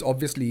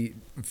obviously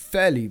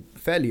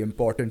fairly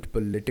important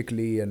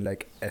politically and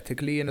like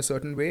ethically in a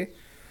certain way,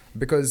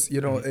 because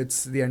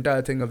it's the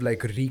entire thing of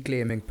like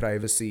reclaiming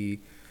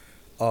privacy.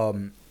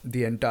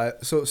 The entire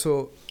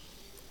so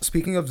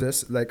speaking of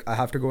this, like I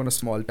have to go on a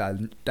small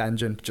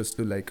tangent just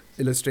to like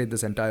illustrate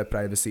this entire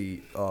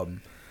privacy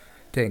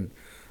thing.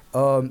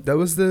 There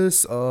was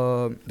this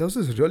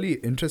really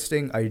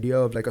interesting idea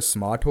of like a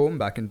smart home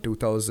back in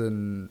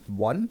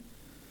 2001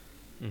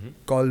 Mm-hmm.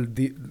 called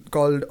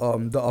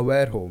the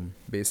Aware Home,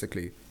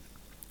 basically.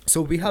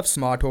 So we have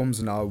smart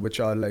homes now, which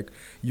are like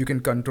you can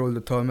control the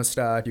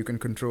thermostat, you can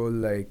control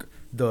like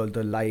the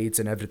lights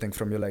and everything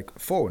from your like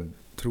phone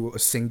through a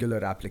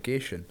singular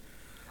application.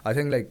 I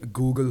think like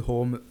Google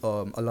Home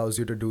allows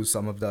you to do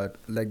some of that.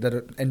 Like there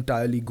are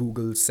entirely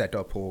Google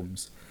setup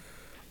homes,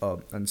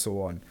 and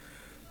so on.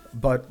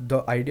 But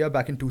the idea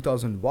back in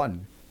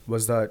 2001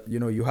 was that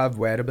you have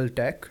wearable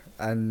tech,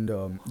 and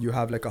you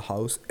have like a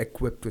house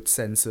equipped with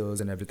sensors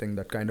and everything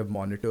that kind of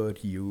monitor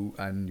you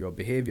and your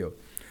behavior.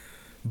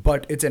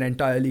 But it's an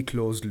entirely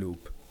closed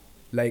loop.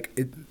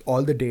 Like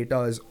all the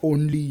data is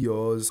only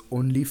yours,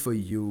 only for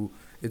you.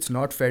 It's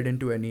not fed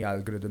into any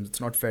algorithms.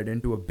 It's not fed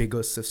into a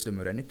bigger system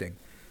or anything.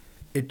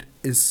 It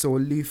is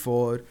solely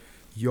for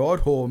your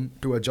home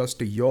to adjust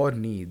to your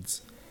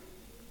needs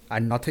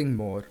and nothing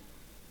more.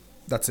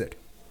 That's it.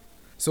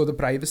 So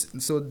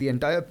the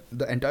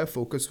entire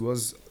focus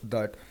was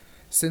that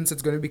since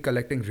it's going to be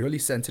collecting really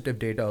sensitive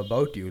data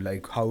about you,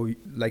 like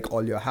like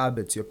all your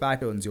habits, your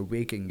patterns, your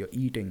waking, your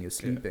eating, your Yeah.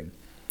 sleeping,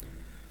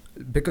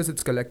 because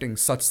it's collecting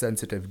such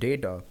sensitive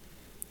data,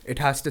 it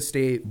has to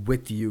stay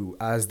with you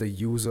as the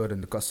user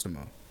and the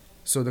customer.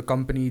 So the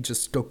company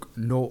just took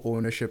no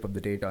ownership of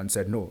the data and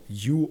said, no,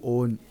 you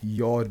own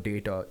your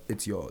data,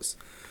 it's yours.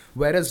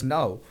 Whereas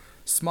now,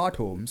 smart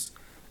homes,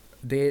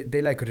 they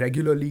like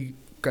regularly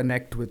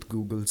connect with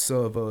Google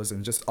servers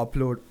and just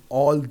upload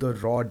all the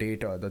raw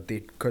data that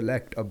they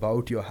collect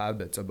about your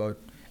habits, about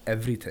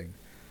everything.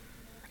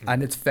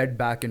 And it's fed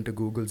back into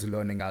Google's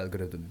learning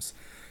algorithms.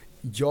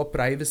 Your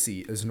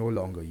privacy is no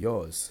longer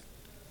yours.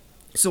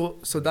 So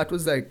that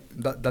was like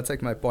that's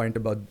like my point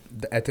about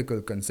the ethical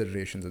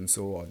considerations and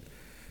so on.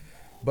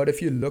 But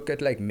if you look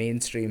at like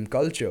mainstream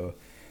culture,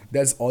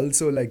 there's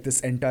also like this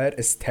entire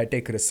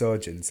aesthetic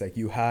resurgence. Like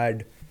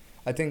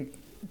I think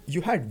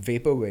you had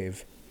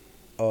vaporwave,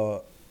 uh,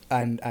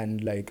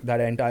 and like that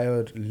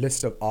entire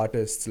list of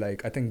artists.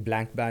 Like I think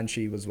Blank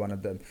Banshee was one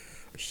of them.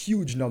 A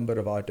huge number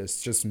of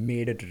artists just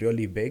made it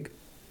really big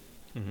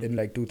Hmm. in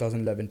like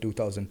 2011,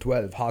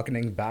 2012,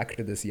 harkening back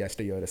to this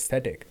yesteryear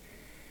aesthetic.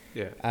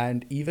 Yeah.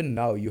 And even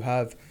now you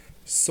have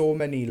so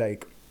many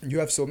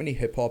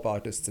hip hop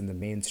artists in the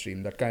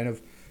mainstream that kind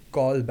of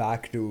call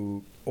back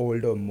to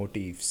older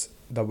motifs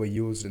that were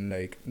used in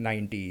like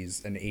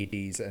 90s and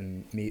 80s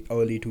and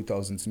early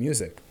 2000s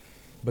music,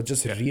 but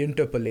just Yeah.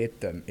 reinterpolate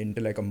them into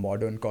like a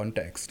modern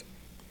context.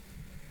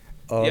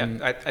 Yeah,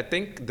 um I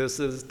think this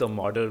is the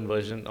modern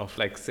version of,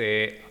 like,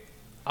 say,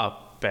 our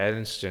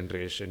parents'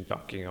 generation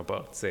talking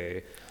about,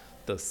 say,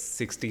 the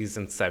 60s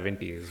and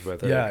 70s,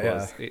 whether yeah it yeah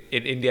was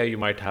in India, you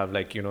might have,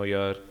 like,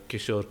 your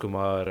Kishore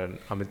Kumar and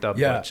Amitabh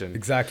yeah Bachchan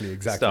exactly.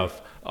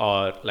 stuff,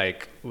 or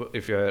like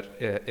if you're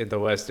in the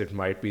West, it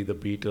might be the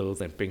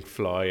Beatles and Pink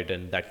Floyd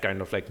and that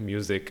kind of like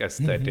music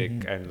aesthetic,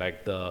 and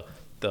like the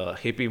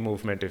hippie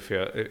movement, if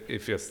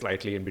you're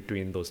slightly in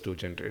between those two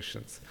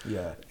generations.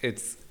 Yeah.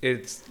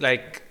 It's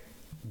like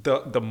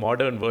the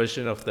modern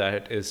version of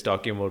that is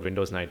talking about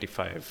Windows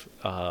 95,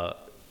 because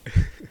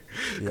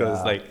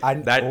Yeah. like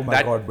And oh that my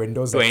that god,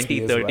 Windows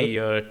 20 XP as 30 well.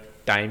 year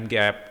time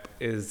gap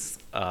is,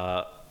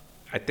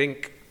 I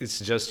think it's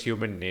just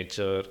human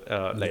nature,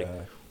 like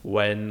Yeah.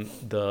 when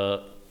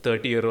the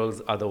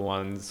 30-year-olds are the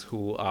ones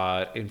who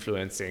are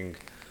influencing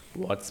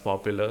what's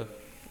popular,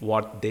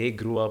 what they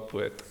grew up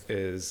with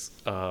is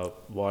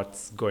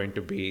what's going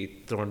to be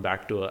thrown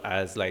back to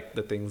as like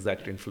the things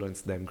that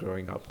influenced them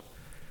growing up.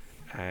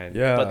 And but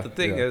Yeah, the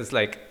thing yeah. is,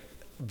 like,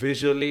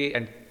 visually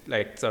and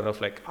like sort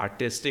of like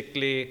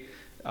artistically,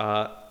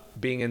 uh,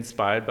 being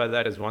inspired by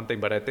that is one thing,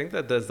 but I think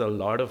that there's a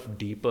lot of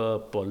deeper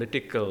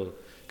political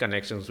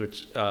connections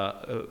which,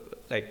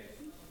 like,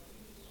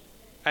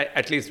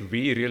 at least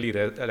we really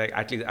like,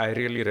 at least I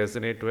really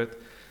resonate with,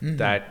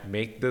 that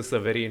make this a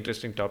very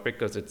interesting topic,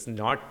 because it's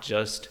not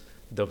just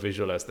the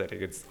visual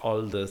aesthetic, it's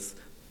all this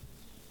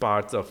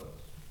parts of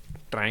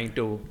trying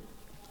to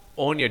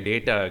own your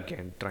data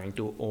again, trying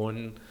to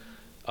own,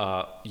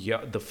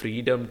 the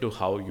freedom to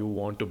how you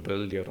want to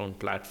build your own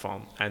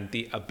platform and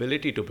the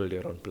ability to build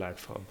your own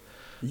platform.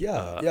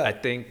 Yeah, I yeah.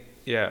 think,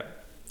 yeah,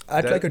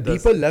 At like a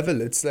there's, deeper level,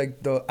 it's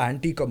like the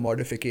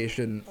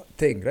anti-commodification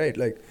thing, right?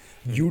 Like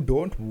you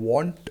don't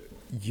want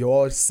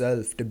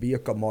yourself to be a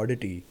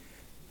commodity,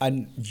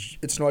 and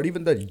it's not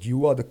even that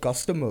you are the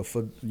customer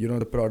for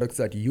the products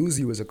that use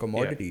you as a yeah,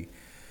 commodity.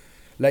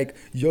 Like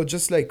you're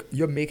just like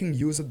you're making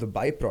use of the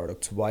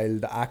byproducts while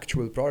the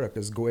actual product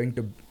is going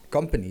to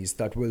companies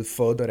that will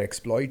further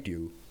exploit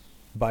you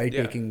by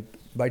yeah.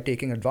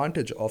 taking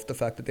advantage of the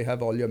fact that they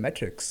have all your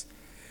metrics.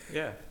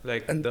 Yeah,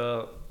 like And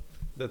the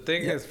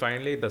thing yeah, is,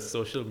 finally, the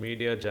social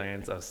media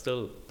giants are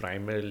still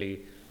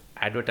primarily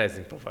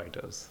advertising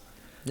providers.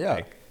 yeah.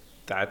 Like,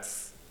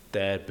 that's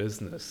their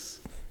business,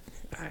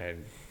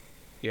 and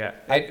yeah,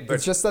 And it's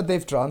but just that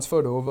they've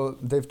transferred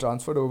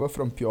over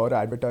from pure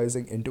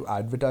advertising into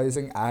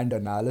advertising and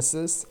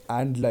analysis,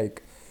 and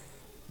like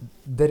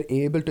they're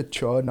able to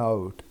churn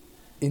out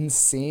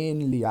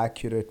insanely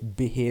accurate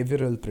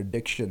behavioral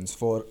predictions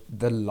for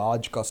the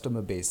large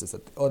customer bases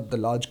or the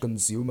large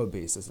consumer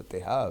bases that they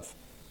have.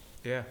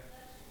 yeah,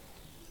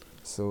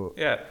 So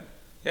yeah,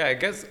 yeah. I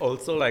guess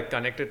also, like,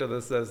 connected to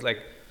this is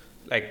like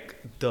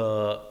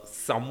the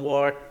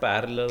somewhat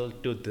parallel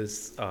to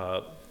this,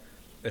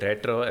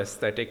 retro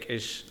aesthetic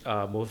ish,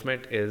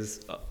 movement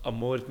is a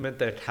movement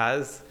that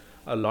has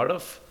a lot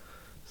of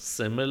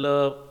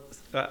similar,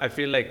 I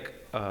feel like,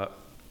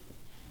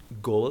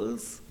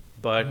 goals,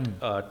 but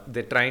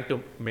they're trying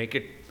to make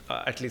it,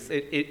 at least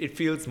it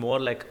feels more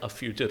like a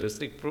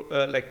futuristic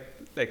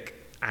like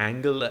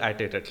angle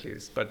at it, at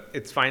least, but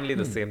it's finally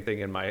the same thing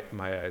in my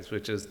eyes,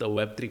 which is the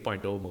Web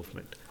 3.0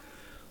 movement,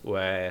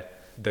 where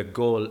the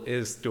goal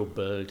is to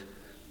build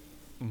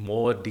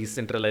more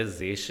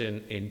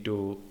decentralization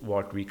into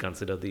what we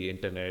consider the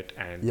internet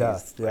and yeah,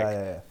 these yeah, like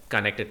yeah, yeah.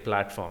 connected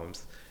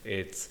platforms.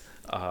 It's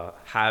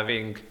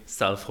having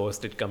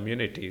self-hosted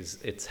communities.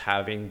 It's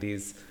having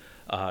these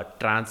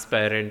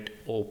transparent,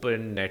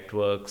 open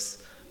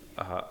networks.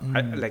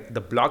 Like,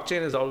 the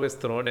blockchain is always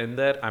thrown in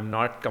there. I'm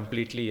not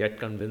completely yet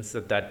convinced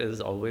that that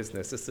is always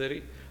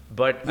necessary.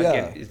 But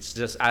again, Yeah. it's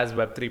just as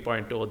Web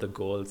 3.0, the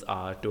goals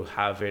are to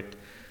have it,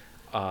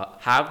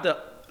 have the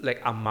like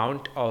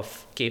amount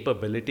of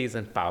capabilities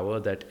and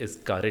power that is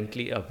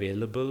currently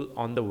available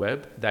on the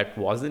web that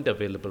wasn't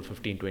available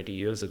 15, 20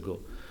 years ago,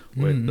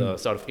 with the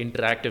sort of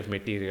interactive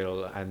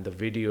material and the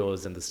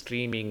videos and the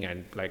streaming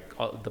and like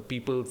all the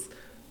people's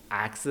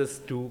access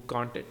to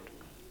content.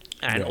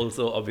 And Yeah.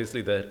 also,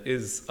 obviously, there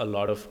is a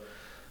lot of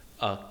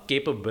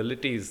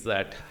capabilities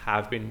that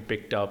have been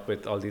picked up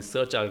with all these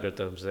search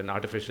algorithms and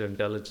artificial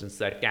intelligence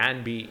that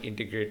can be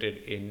integrated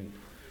in,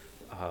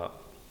 uh,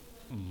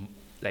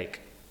 like,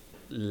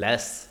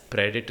 less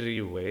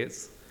predatory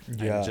ways,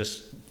 and Yeah.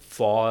 just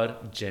for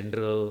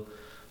general,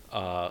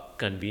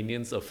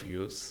 convenience of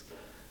use.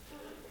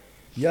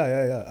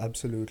 Yeah,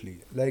 absolutely.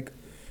 Like,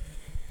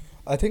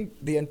 I think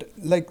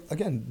like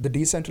again the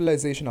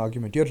decentralization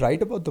argument. You're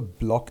right about the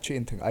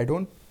blockchain thing. I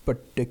don't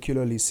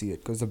particularly see it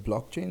because the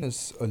blockchain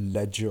is a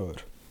ledger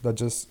that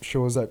just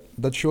shows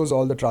that shows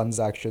all the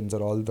transactions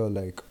or all the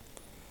like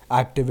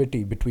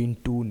activity between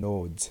two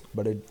nodes.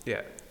 But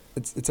Yeah,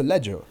 it's a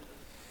ledger.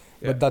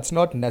 yeah, But that's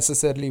not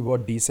necessarily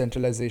what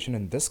decentralization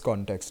in this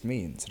context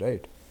means,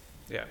 right?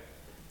 yeah.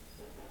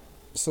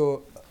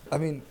 So, I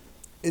mean,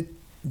 it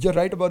you're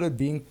right about it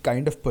being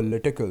kind of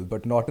political,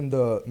 but not in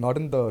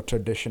the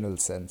traditional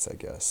sense, I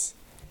guess.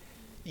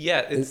 Yeah,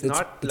 it's It's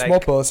not it's more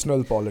like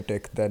personal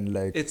politic than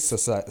like it's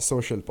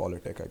social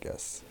politic, I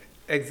guess.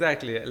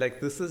 exactly like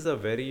this is a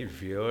very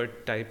weird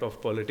type of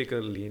political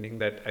leaning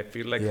that I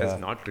feel like has Yeah.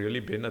 not really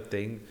been a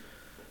thing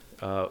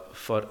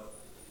for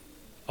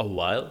a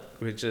while,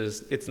 which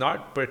is it's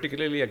not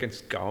particularly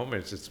against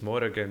governments, it's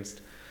more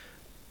against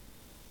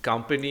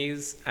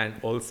companies and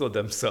also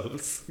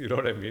themselves. You know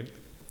what I mean?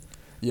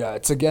 Yeah,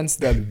 it's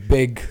against them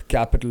big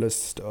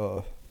capitalist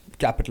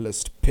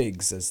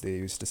pigs, as they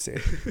used to say.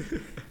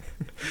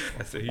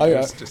 As he I,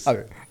 used to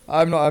say.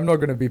 I'm not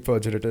gonna be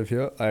pejorative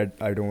here.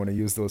 I don't want to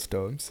use those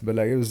terms, but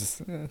like it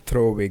was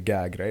throwaway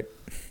gag, right?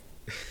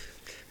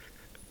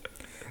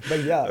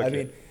 But yeah, I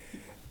Okay.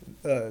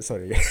 mean,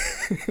 sorry.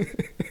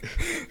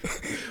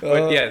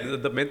 But yeah,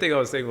 the main thing I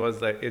was saying was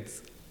that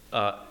it's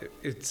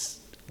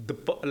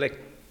like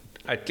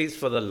at least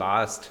for the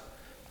last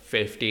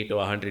 50 to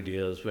 100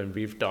 years when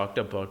we've talked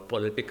about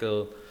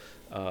political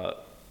uh,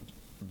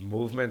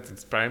 movements,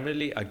 it's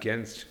primarily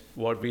against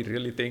what we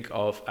really think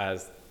of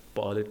as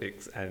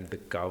politics and the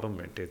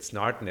government. It's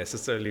not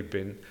necessarily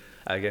been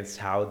against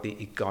how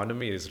the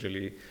economy is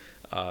really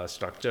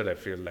structured, I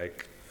feel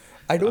like.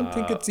 I don't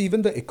think Uh, it's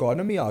even the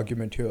economy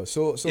argument here. it's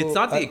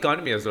not the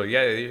economy as well.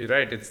 Yeah, you're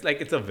right. It's like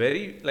it's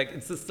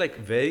this like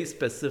very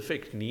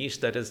specific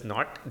niche that is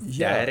not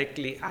Yeah.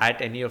 directly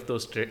at any of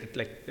those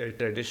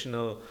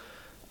traditional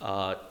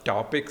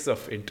topics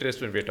of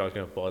interest when we're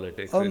talking about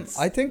politics.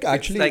 I think It's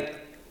actually like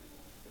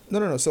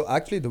no. So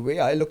actually, the way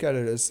I look at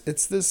it is,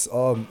 it's this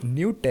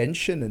new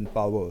tension in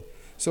power.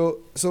 So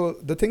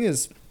the thing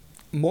is,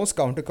 most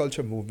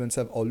counterculture movements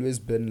have always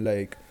been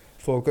like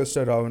focused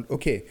around,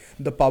 okay,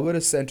 the power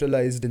is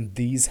centralized in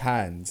these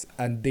hands,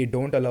 and they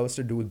don't allow us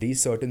to do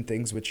these certain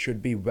things which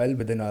should be well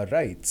within our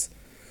rights.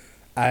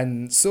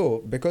 And so,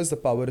 because the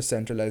power is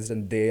centralized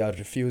and they are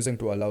refusing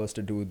to allow us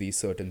to do these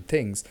certain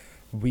things,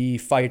 we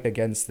fight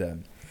against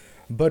them.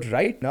 But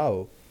right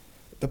now,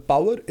 the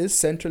power is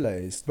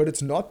centralized, but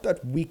it's not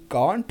that we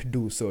can't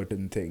do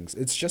certain things.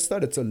 It's just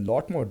that it's a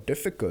lot more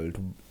difficult,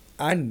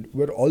 and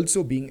we're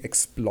also being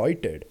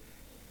exploited,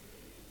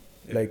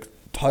 like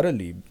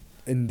thoroughly,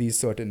 in these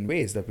certain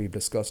ways that we've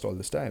discussed all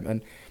this time.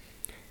 And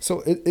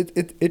so it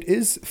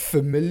is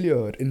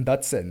familiar in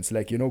that sense.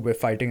 Like, we're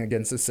fighting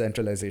against the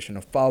centralization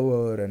of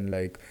power and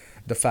like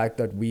the fact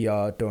that we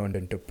are turned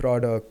into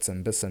products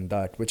and this and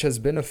that, which has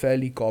been a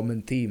fairly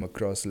common theme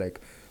across like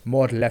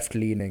more left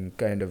leaning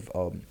kind of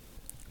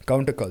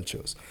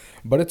countercultures.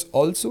 But it's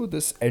also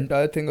this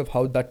entire thing of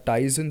how that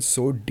ties in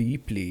so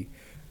deeply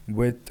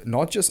with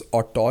not just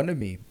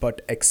autonomy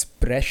but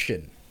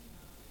expression,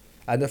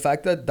 and the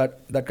fact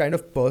that kind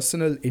of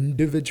personal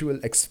individual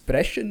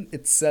expression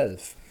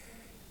itself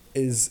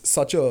is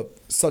such a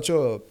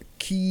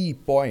key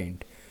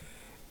point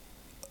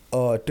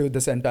to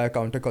this entire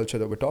counterculture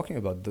that we're talking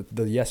about, the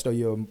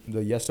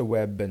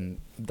yesterweb and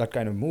that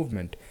kind of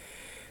movement.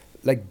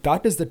 Like,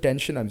 that is the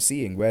tension I'm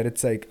seeing, where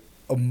it's like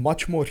a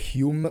much more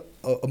human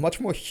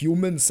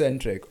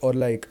centric, or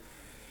like,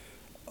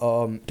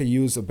 to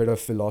use a bit of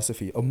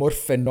philosophy, a more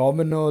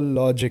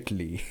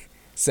phenomenologically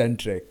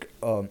centric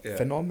Yeah.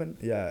 phenomenon.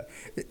 Yeah,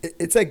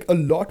 it's like a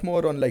lot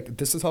more on like,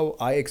 this is how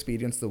I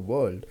experience the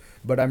world,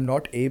 but I'm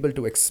not able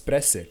to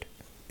express it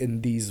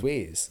in these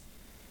ways,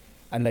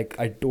 and like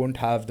I don't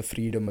have the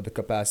freedom or the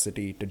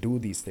capacity to do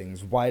these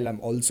things, while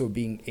I'm also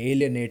being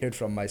alienated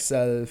from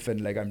myself,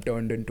 and like I'm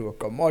turned into a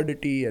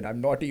commodity, and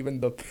I'm not even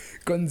the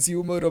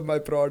consumer of my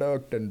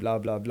product, and blah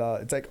blah blah.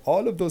 It's like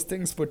all of those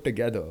things put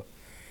together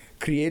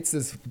creates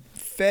this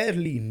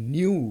fairly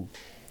new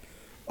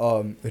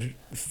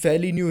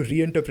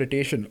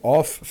reinterpretation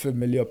of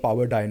familiar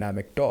power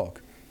dynamic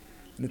talk.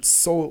 And it's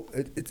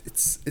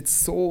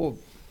so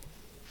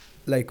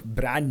like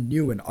brand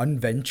new and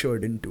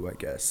unventured into, I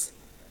guess.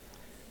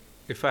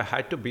 if I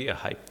had to be a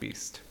hype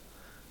beast,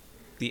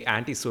 the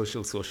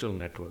antisocial social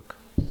network.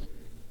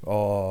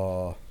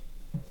 Oh,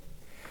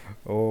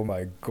 oh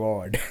my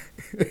God.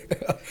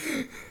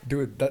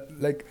 Dude,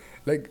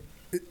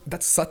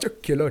 that's such a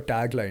killer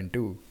tagline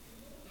too.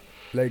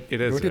 Like,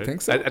 It is, don't you right?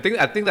 think so? I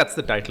think that's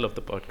the title of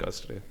the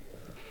podcast today.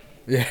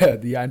 Yeah,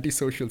 the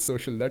antisocial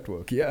social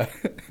network. Yeah.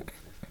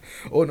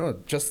 Oh no,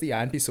 just the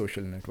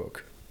antisocial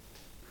network.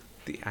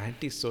 The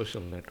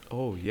antisocial net.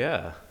 Oh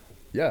yeah.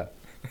 Yeah.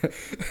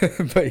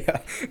 But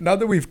yeah, now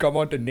that we've come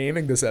on to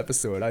naming this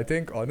episode, I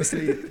think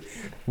honestly,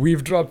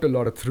 we've dropped a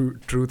lot of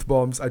truth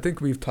bombs. I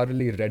think we've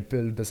thoroughly red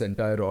pilled this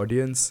entire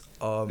audience.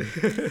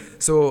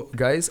 So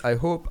guys, I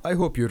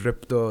hope you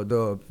rip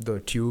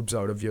the tubes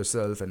out of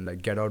yourself and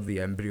like get out the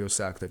embryo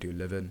sac that you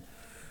live in.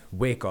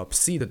 Wake up,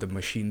 see that the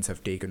machines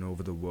have taken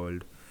over the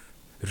world.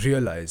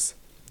 Realize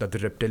that the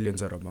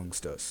reptilians are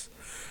amongst us.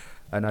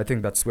 And I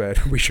think that's where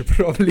we should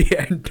probably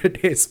end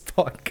today's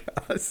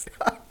podcast.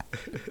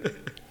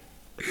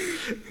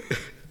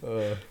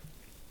 uh,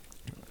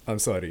 I'm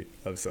sorry,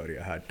 I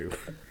had to. Do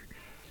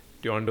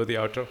you want to do the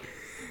outro?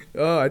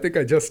 I think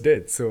I just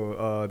did.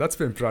 So that's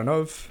been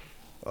Pranav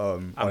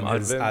I'm on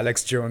his Arvind.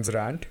 Alex Jones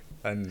rant.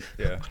 And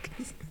yeah,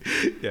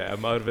 Yeah,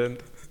 I'm Arvind.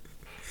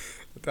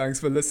 thanks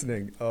for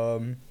listening.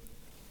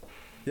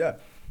 Yeah,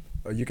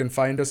 you can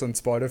find us on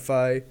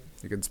Spotify.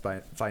 You can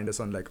find us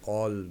on like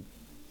all,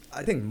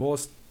 I think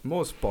most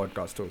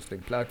podcast hosting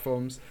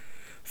platforms.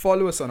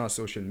 Follow us on our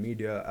social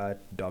media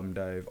at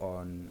Dumbdive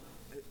on,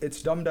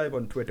 it's Dumbdive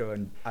on Twitter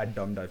and at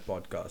Dumbdive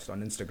Podcast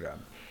on Instagram.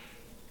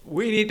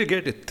 We need to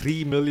get to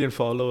 3 million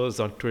followers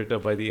on Twitter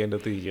by the end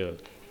of the year.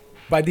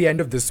 By the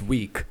end of this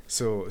week.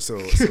 So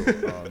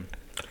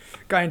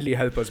kindly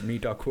help us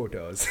meet our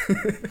quotas.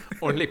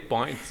 Only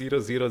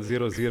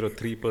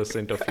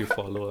 0.00003% of you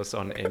follow us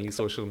on any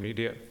social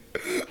media.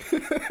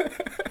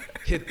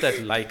 Hit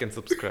that like and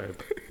subscribe.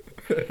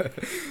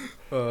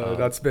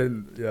 That's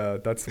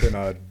been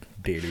our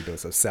daily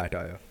dose of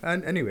satire.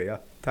 And anyway, yeah,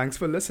 thanks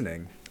for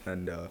listening.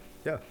 And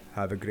yeah,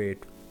 have a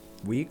great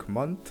week,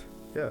 month.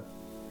 Yeah.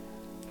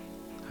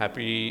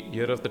 Happy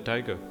Year of the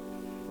Tiger.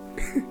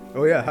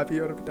 Oh yeah, happy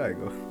Year of the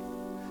Tiger.